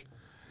 It's like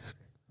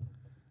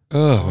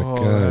Oh, my Oh,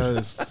 God. that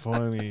is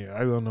funny. I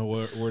don't know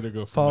where to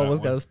go from Paul that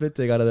almost got one. a spit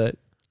take out of that.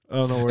 I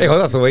don't know where. Hey,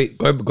 hold on. So wait,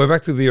 going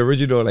back to the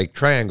original like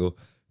triangle.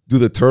 Do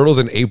the turtles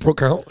and April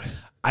count?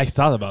 I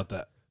thought about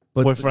that,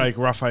 But with like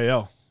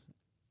Raphael,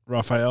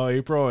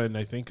 April, and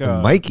I think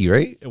Mikey,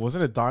 right? it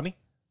wasn't it Donnie.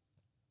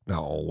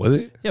 No, was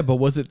it? yeah, but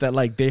was it that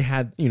like they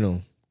had, you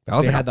know, That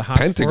was they like had a the hots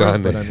for it,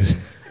 pentagon. but I mean,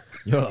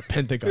 you know, the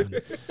Pentagon.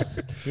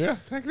 Yeah,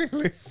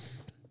 technically.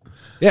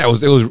 Yeah, it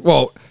was.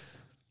 Well,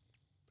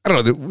 I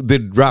don't know.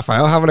 Did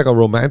Raphael have like a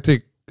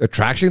romantic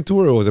attraction to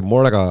her, or was it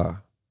more like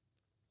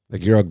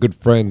Like you're a good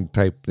friend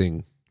type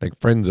thing, like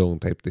friend zone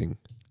type thing.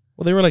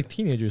 Well, they were like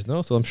teenagers,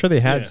 no? So I'm sure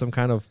they had some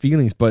kind of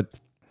feelings, but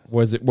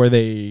were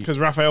they? Because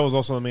Raphael was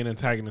also the main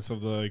antagonist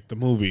of the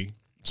movie,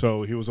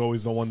 so he was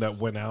always the one that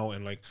went out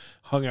and like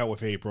hung out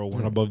with April,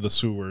 went above the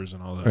sewers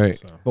and all that. Right.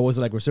 So. But was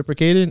it like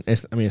reciprocated?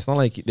 It's not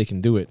like they can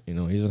do it. You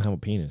know, he doesn't have a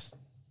penis.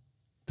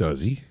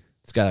 Does he?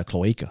 It's got a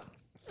cloaca.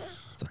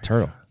 It's a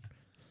turtle.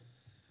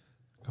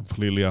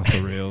 Completely off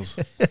the rails.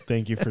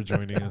 Thank you for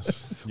joining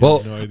us. Well,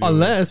 have no idea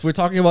Unless we're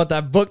talking about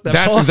that book.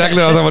 That's exactly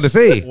what I was about to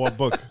say. what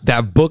book?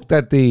 That book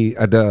that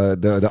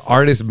the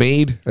artist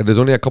made, and there's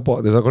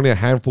only a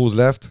handfuls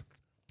left.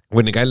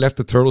 When the guy left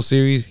the Turtle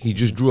series, he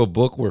just drew a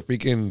book where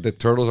freaking the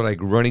turtles are like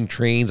running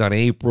trains on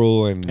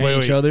April and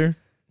Each other.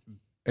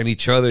 and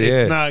each other.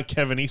 It's yeah. not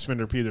Kevin Eastman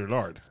or Peter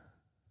Lard.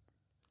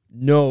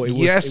 No, it was.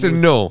 Yes it and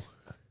was, no.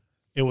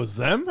 It was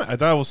them. I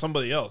thought it was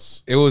somebody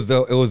else. It was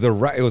the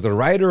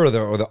writer or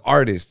the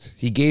artist.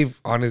 He gave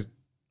on his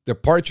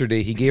departure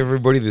day. He gave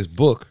everybody this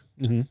book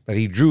that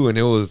he drew, and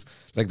it was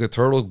like the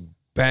turtles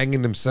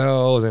banging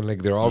themselves, and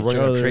like they're all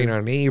running a train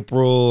on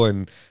April,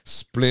 and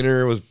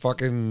Splinter was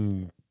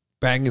fucking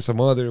banging some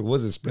other.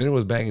 Was it Splinter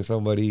was banging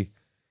somebody?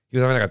 He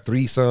was having like a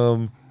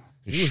threesome.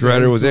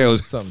 Shredder was there. It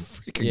was something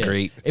freaking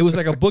great. It was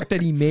like a book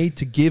that he made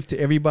to give to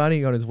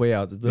everybody on his way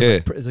out.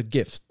 It's a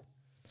gift.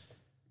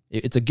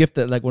 It's a gift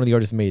that like one of the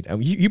artists made. I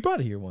mean, you brought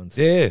it here once.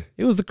 Yeah.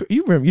 It was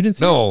you remember? You didn't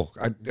see it? No,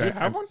 You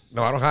have one?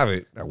 No, I don't have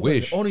it. I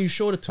wish. Oh no, you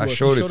showed it to I us.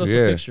 showed You it to us you,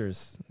 the yeah.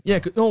 pictures. Yeah,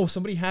 no,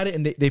 somebody had it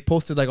and they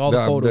posted like all the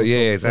The- photos. yeah, for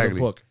the exactly.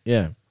 book.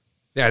 Yeah.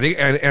 Yeah, I think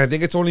and I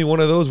think it's only one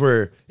of those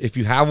where if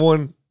you have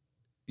one,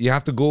 you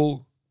have to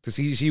go to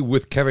CDC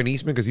with Kevin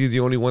Eastman because he's the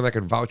only one that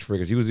can vouch for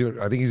it. Because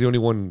I think he's the only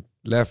one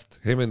left.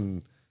 Him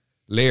and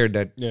Laird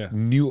that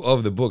knew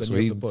of the book,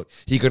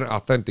 he could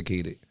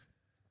authenticate it.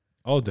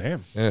 Oh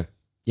damn! Yeah,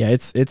 Yeah,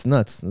 it's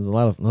nuts. There's a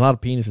lot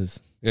of penises.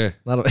 yeah,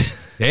 A lot of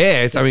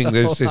yeah. It's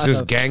it's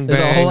just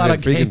gangbangs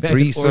and freaking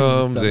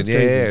threesomes and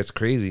it's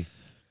crazy.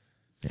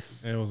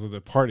 And it was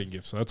a party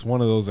gift, so that's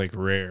one of those like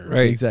rare.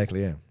 Right,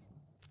 exactly. Yeah.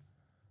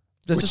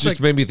 Which just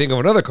made me think of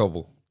another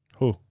couple.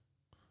 Who?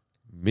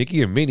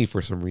 Mickey and Minnie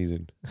for some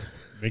reason.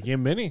 Mickey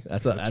and Minnie.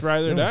 That's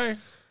ride or die.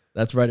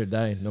 That's ride or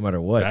die, no matter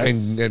what.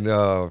 And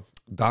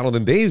Donald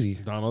and Daisy.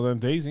 Donald and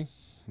Daisy.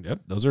 Yep,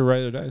 those are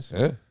ride or dies.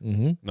 Yeah.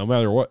 Mm-hmm. No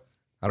matter what.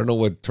 I don't know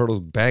what turtles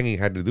banging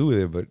had to do with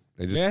it, but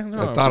I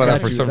I thought of that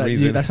for some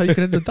reason. That's how you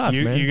connect the dots,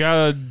 man. You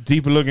got a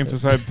deep look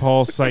inside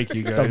Paul's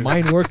psyche, guys. The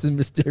mind works in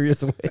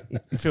mysterious ways.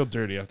 I feel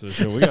dirty after the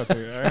show. I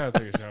gotta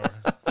take a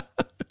shower.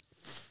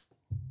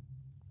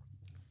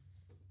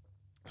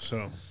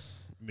 So,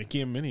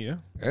 Mickey and Minnie,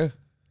 Yeah.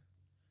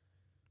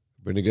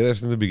 Been together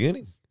since the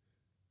beginning.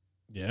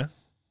 yeah.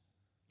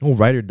 Oh,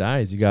 Ryder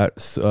dies. You got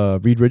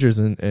Reed Richards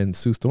and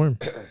Sue Storm.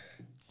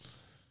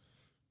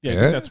 Yeah, I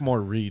think that's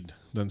more Reed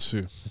than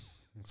Sue.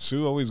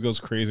 Sue always goes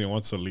crazy and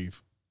wants to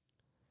leave.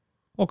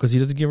 Oh, because he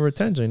doesn't give her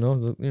attention.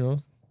 You know.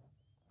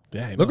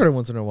 Yeah, Look at her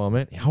once in a while,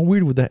 man. How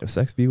weird would that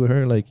sex be with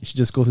her? Like she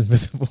just goes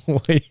invisible.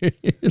 Like,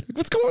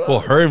 what's going on? Well,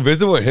 her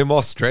invisible and him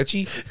all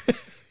stretchy.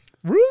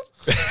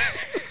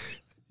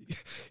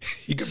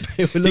 He could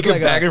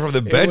bag her from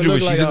the bedroom when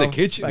she's in the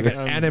kitchen. Like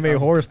an anime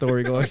horror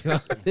story going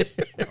on.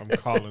 I'm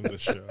calling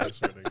this show. I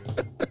swear to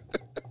God.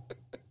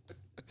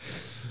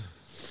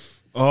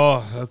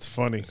 Oh, that's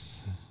funny.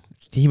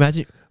 Can you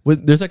imagine?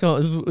 There's like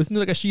isn't there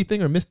like a she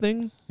thing or miss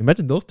thing?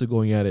 Imagine those two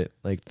going at it,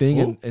 like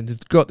thing and his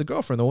the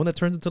girlfriend, the one that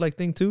turns into like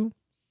thing too.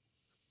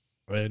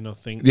 I didn't know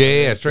thing.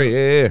 Yeah, straight.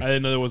 Yeah. I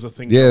didn't know there was a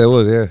thing. Yeah, there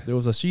was. Yeah, there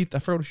was a she. I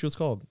forgot what she was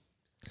called.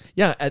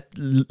 Yeah,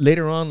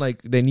 later on,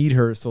 like they need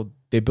her, so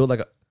they build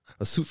like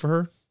a suit for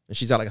her, and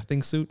she's got like a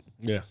thing suit.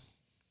 Yeah.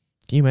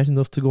 Can you imagine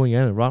those two going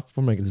at it? Rock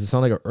from like, does it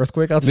sound like an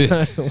earthquake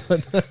outside?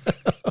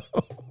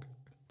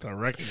 It's a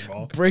wrecking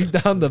ball. Break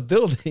down the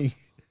building.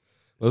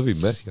 That'd be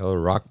messy. All the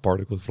rock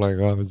particles flying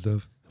off and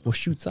stuff. What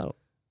shoots out?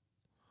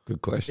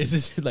 Good question. Is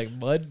this like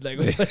mud? Like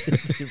what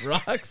is it?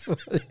 Rocks? What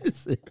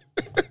is it?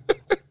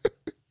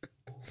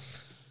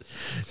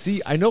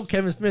 See, I know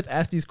Kevin Smith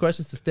asked these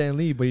questions to Stan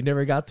Lee, but he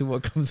never got to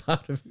what comes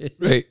out of it.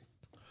 Right.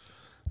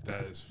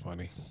 That is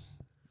funny.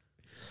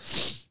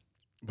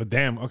 But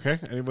damn, okay.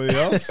 Anybody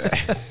else?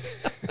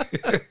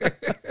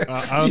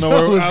 I don't know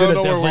where we're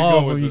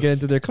going with when you get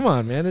into there. Come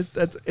on, man.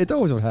 It's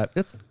always what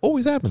happens. It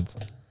always happens.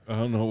 I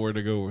don't know where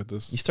to go with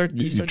this. You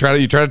try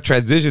to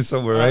transition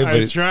somewhere, right?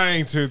 I'm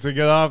trying to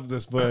get off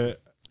this,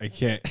 but I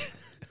can't.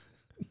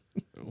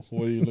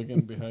 What are you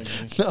looking behind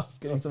me? No, I'm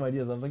getting some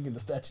ideas. I'm looking at the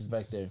statues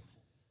back there.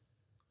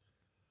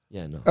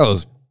 Yeah, no. That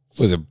was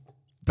it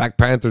Black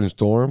Panther and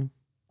Storm?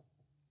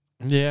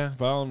 Yeah,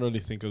 but I don't really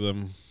think of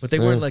them. But they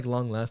weren't like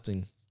long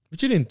lasting.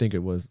 But you didn't think it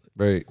was.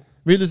 Right.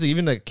 Realistically,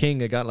 even like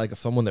King, I got like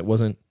someone that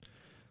wasn't.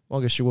 Well,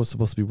 I guess she was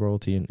supposed to be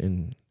royalty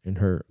in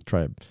her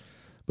tribe.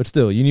 But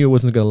still, you knew it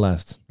wasn't gonna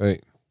last.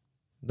 Right.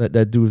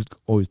 That dude's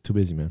always too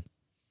busy, man.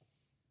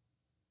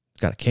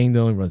 Got a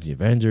kingdom, he runs the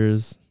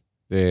Avengers.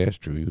 Yeah, that's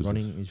true. He's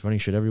running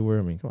shit everywhere.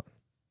 I mean, come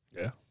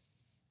on. Yeah.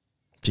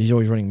 He's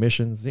always running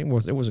missions. It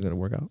wasn't gonna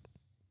work out.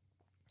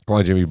 Come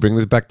on, Jimmy. Bring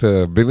this back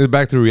to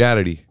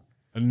reality.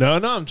 No,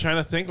 I'm trying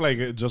to think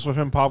like just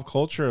within pop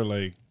culture,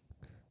 like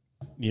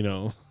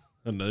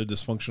another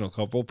dysfunctional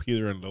couple,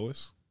 Peter and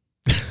Lois.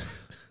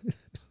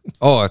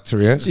 Oh,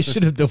 Teresa. She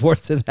should have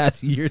divorced his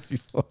ass years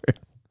before.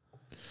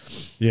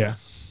 Yeah.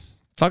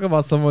 Talk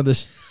about someone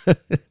that. God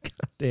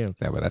damn.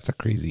 Yeah, but that's a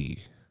crazy.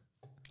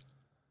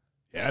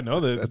 Yeah, I know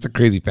that. That's a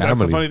crazy family.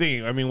 That's the funny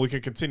thing. I mean, we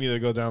could continue to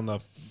go down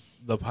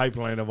the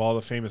pipeline of all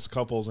the famous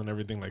couples and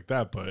everything like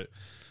that, but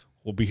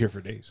we'll be here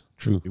for days.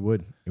 True. It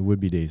would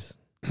be days.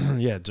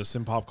 Yeah, just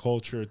in pop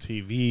culture,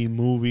 TV,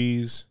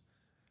 movies,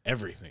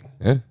 everything.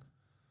 Yeah.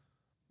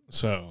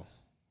 So,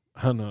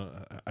 I don't know.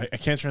 I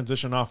can't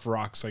transition off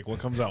rocks. Like, what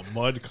comes out?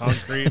 Mud,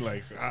 concrete?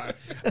 Like,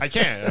 I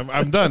can't.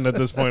 I'm done at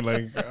this point.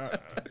 Like,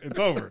 it's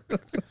over.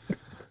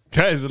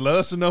 Guys, let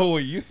us know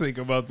what you think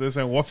about this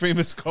and what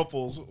famous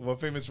couples, what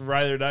famous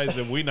ride or dies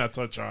did we not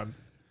touch on?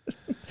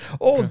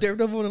 Oh,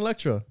 Daredevil and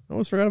Elektra. I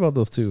almost forgot about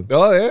those two.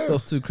 Oh yeah.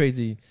 Those two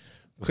crazy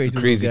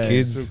Crazy guys.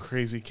 kids. Two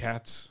crazy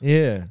cats.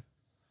 Yeah.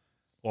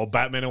 Well,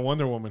 Batman and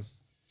Wonder Woman.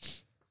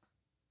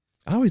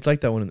 I always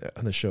liked that one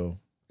on the show.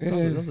 Yeah.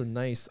 That was a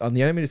nice on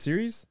the animated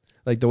series.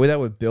 Like the way that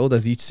would build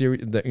as each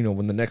series, that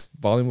when the next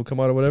volume would come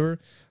out or whatever,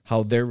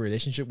 how their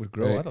relationship would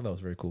grow. Right. I thought that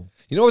was very cool.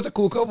 You know what's a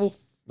cool couple?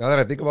 Now that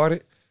I think about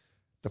it,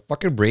 the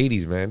fucking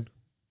Bradys, man.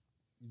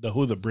 The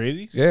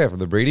Brady's? Yeah, from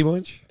the Brady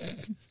Bunch.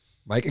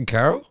 Mike and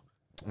Carol.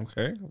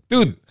 Okay.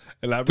 Dude,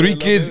 Elaborate 3 a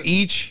little kids bit.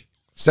 each,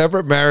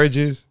 separate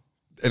marriages,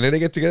 and then they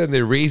get together and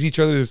they raise each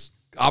other's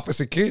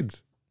opposite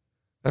kids.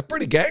 That's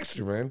pretty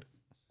gangster, man.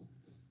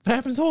 That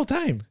happens the whole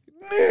time.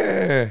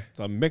 Yeah. It's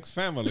a mixed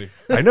family.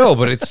 I know,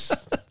 but it's...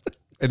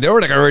 And they were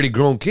like already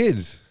grown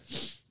kids.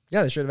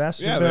 Yeah, they should have asked.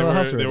 Yeah,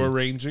 they were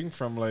ranging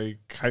from like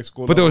high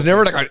school. But there was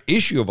never like an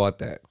issue about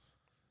that.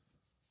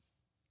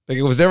 Like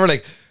it was never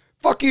like,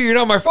 fuck you, you're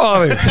not my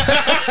father.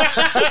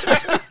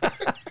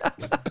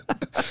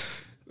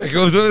 Like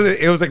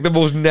it was like the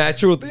most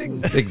natural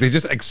thing. Like they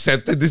just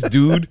accepted this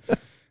dude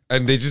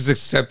and they just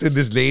accepted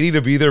this lady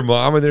to be their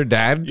mom and their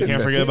dad. You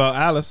can't forget about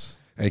Alice.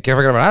 And you can't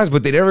forget about us,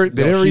 but they never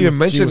even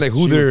mentioned like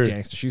who their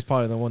gangster. She was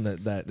probably the one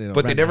that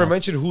but they never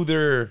mentioned who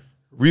their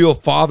real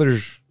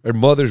fathers or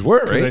mothers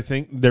were, Because right? I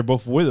think they're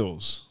both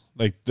widows.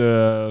 Like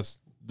the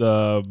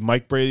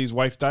Mike Brady's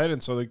wife died,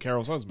 and so did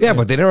Carol's husband. Yeah,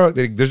 but they never.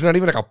 There's not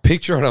even like a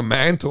picture on a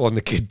mantle on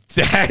the kid's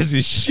dad's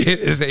and shit.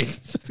 Is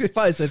They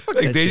probably said, "Fuck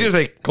like that they shit." just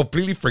like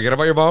completely forget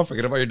about your mom,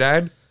 forget about your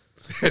dad.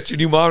 That's your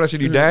new mom. That's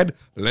your new dad.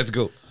 Let's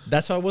go.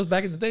 That's how it was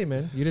back in the day,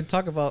 man. You didn't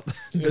talk about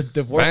the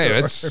divorce Man,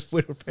 or that's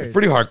widow parents.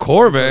 pretty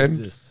hardcore, man.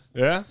 Exist.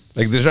 Yeah.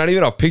 Like there's not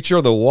even a picture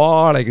on the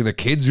wall, like in the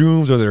kids'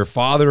 rooms or their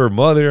father or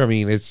mother. I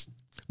mean, it's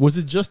Was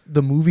it just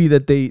the movie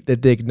that they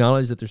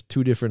acknowledge that there's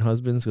two different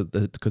husbands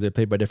because they're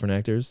played by different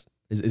actors?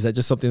 Is that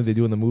just something that they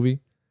do in the movie?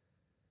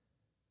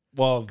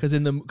 Well, Because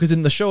in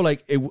the show,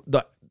 like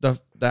the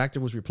actor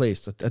was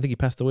replaced. I think he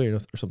passed away or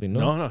something.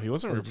 no, he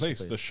wasn't Oh, he was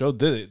replaced. replaced. The show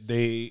did it.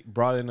 They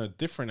brought in a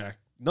different act.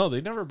 No,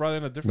 they never brought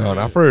in a different. no,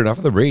 actor. not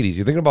for the Brady's.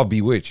 You're thinking about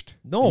Bewitched.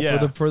 No,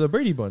 Yeah. for the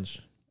Brady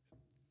Bunch.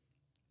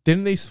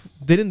 Didn't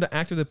the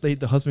actor that played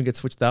the husband get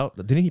switched out?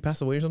 Didn't he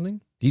pass away or something?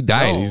 He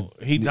died. No,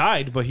 he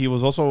died, but he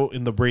was also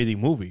in the Brady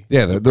movie.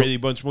 Yeah, the the Brady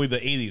Bunch movie, the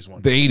 '80s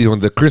one. The 80s one,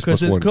 the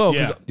Christmas one.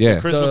 Yeah, Yeah.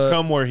 Christmas The-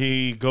 Come, where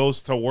he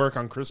goes to work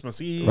on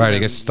Christmas Eve. Right, he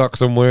and- gets stuck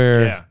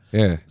somewhere. Yeah.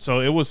 Yeah. So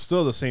it was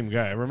still the same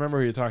guy. I remember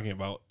who you're talking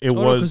about. It Oh,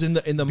 no, was 'cause in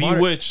the modern-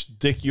 Bewitched,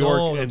 Dick York,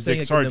 No, I'm and saying,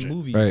 Dick like, in Sargent. the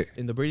movies, Right.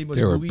 in the Brady Bunch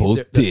They were movies, both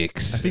there's-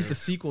 dicks. I think the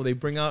sequel they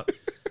bring out.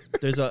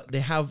 They play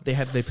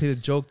the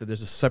joke that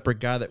there's a separate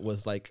guy that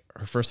was like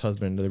her first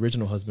husband, the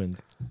original husband.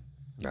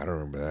 I don't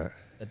remember that.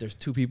 That there's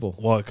two people.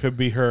 Well, it could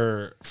be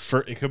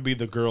it could be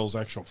the girl's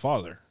actual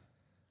father.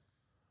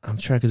 I'm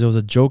trying because there was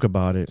a joke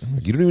about it.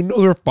 You don't even know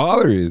who her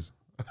father is.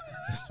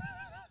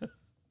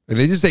 And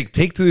they just like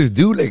take to this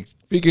dude like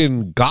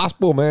freaking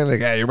gospel, man. Like,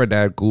 hey, you're my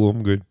dad. Cool,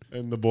 I'm good.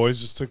 And the boys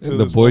just took to And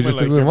the this boys woman just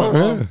took like, to "You're the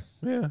my mom,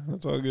 Yeah,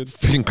 that's all good.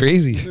 Freaking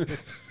crazy.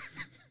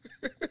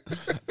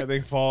 I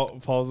think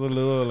Paul's a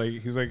little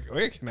like, he's like,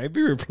 wait, can I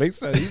be replaced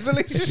that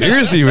easily?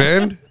 Seriously,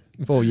 man.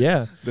 Oh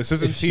yeah, This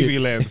isn't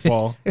TV land,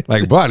 Paul.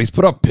 Like, bro, he's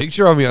put a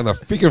picture of me on the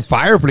freaking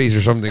fireplace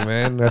or something,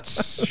 man.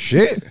 That's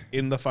shit.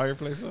 In the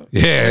fireplace, though?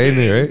 Yeah, in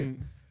there, right?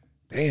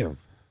 Damn.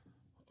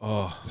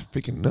 Oh, It's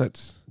freaking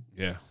nuts.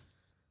 yeah.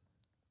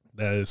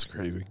 That is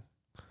crazy.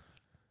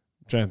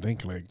 I'm trying to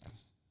think, like,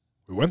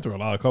 we went through a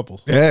lot of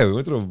couples. Yeah, we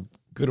went through a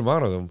good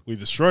amount of them. We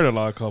destroyed a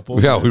lot of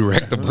couples. Yeah, we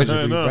wrecked a bunch of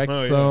No, people. no, wrecked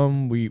yeah.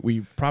 some. We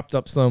propped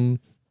up some.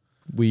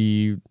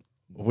 We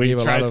We gave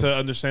a tried lot of to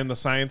understand the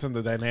science and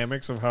the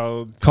dynamics of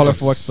how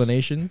colorful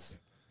explanations.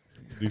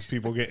 these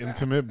people get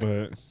intimate,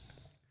 but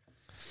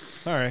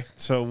all right.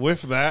 So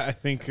with that, I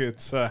think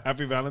it's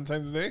Happy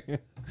Valentine's Day.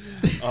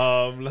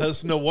 Let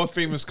us know what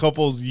famous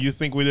couples you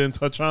think we didn't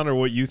touch on, or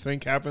what you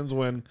think happens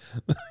when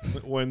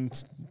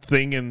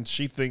Thing and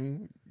She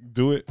Thing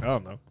do it. I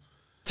don't know.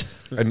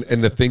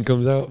 And the thing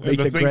comes out. And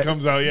the thing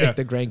comes out, yeah. Like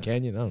the Grand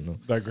Canyon. I don't know.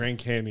 That Grand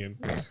Canyon.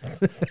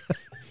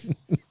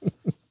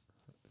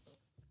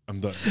 I'm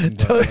done.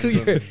 Tell us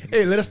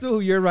hey, let us know who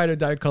your ride or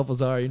die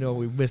couples are. You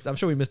know, I'm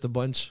sure we missed a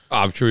bunch. Oh,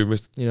 I'm sure we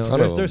missed. You know, a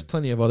ton of there's them.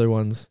 plenty of other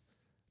ones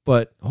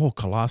But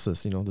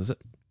Colossus, is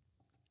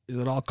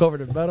it all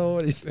covered in metal?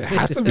 It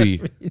has to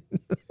be.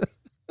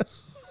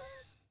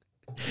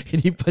 Can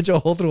he punch a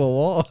hole through a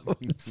wall?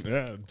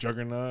 Yeah,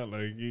 Juggernaut.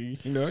 Like you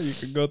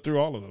could go through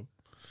all of them.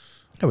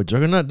 Yeah, but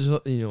Juggernaut,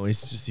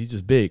 he's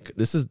just big.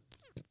 This is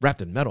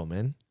wrapped in metal,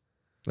 man.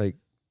 Like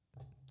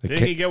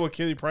Didn't he get with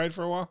Kitty Pryde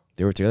for a while?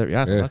 They were together.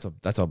 Yeah, so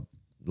that's a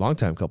long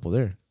time couple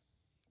there.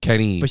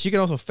 Kenny. But she can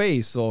also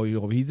phase, so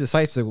he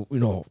decides to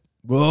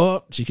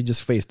she can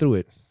just phase through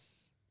it.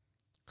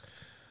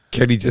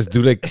 Can he just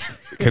do like?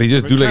 Can he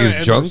just do like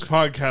his junk? This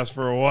podcast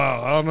for a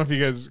while. I don't know if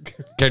you guys.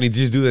 Can he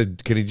just do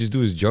that? Can he just do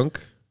his junk?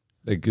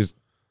 Like just.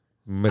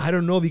 I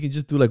don't know if he can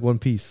just do like one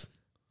piece.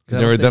 He's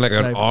never done like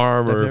an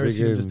arm or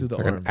just do the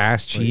like arm. an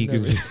ass cheek.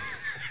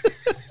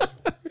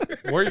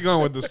 Where are you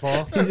going with this,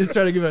 Paul? He's just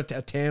trying to give it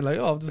a tan, like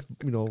I'll just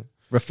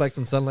reflect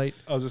some sunlight.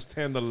 I'll just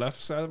tan the left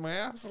side of my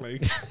ass,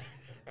 like.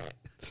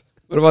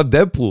 What about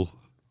Deadpool?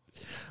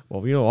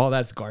 Well, all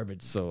that's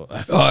garbage. So.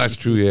 Oh, that's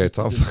true. Yeah, it's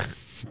all.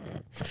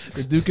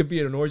 The dude could be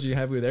in an orgy you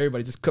have with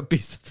everybody. Just cut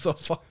pieces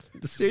himself off.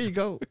 Just here you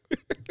go.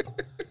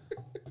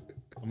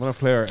 I'm gonna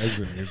play our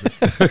exit music.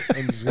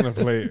 I'm just gonna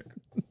play it.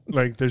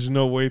 Like, there's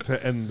no way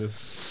to end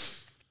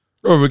this.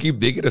 Or we keep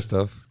digging at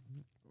stuff.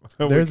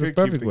 There's a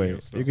perfect way.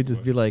 You could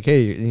just be like,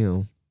 hey,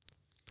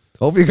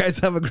 hope you guys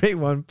have a great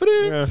one.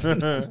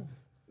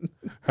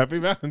 Happy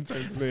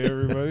Valentine's Day,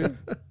 everybody.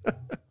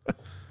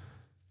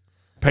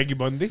 Peggy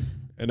Bundy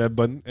and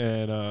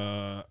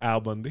Al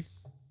Bundy.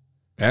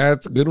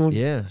 That's a good one.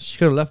 Yeah, she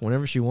could have left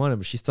whenever she wanted,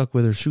 but she stuck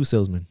with her shoe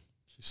salesman.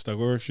 She stuck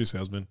with her shoe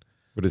salesman.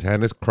 With his hand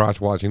in his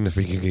crotch watching the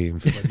freaking game.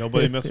 But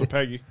nobody messed with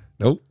Peggy.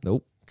 Nope.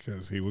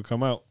 Because he would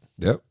come out.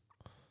 Yep.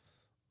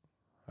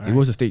 He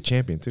was a state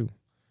champion, too.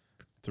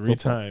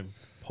 3-time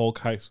Polk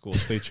High School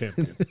state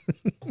champion.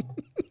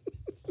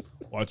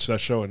 Watch that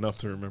show enough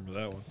to remember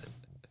that one.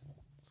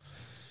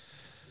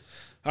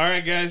 All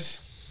right, guys.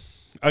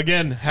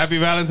 Again, happy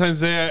Valentine's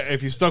Day.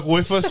 If you stuck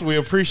with us, we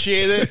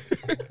appreciate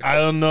it. I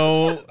don't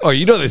know. Oh,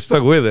 they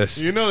stuck with us.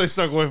 They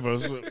stuck with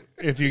us.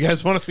 If you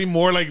guys want to see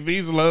more like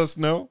these, let us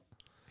know.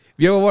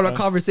 If you ever want a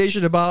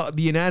conversation about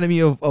the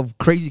anatomy of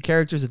crazy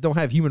characters that don't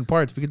have human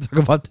parts, we can talk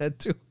about that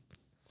too.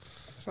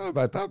 It's not a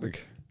bad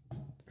topic.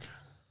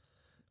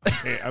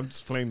 Hey, I'm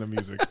just playing the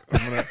music.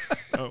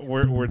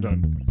 We're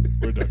done.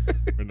 We're done.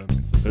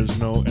 There's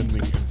no ending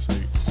in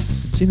sight.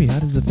 Jimmy, how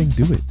does the thing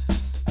do it?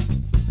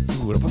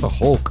 Ooh, what about the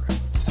Hulk?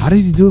 How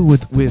does he do it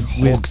with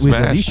Hulk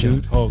smash, Alicia?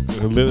 dude. Hulk,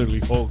 literally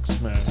Hulk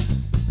smash.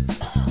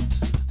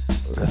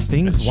 The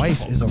Thing's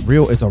wife is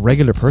a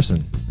regular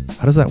person.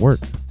 How does that work?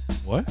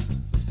 What?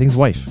 Thing's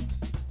wife.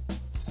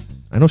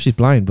 I know she's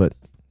blind, but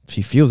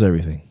she feels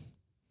everything.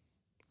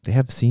 They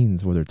have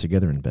scenes where they're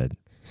together in bed.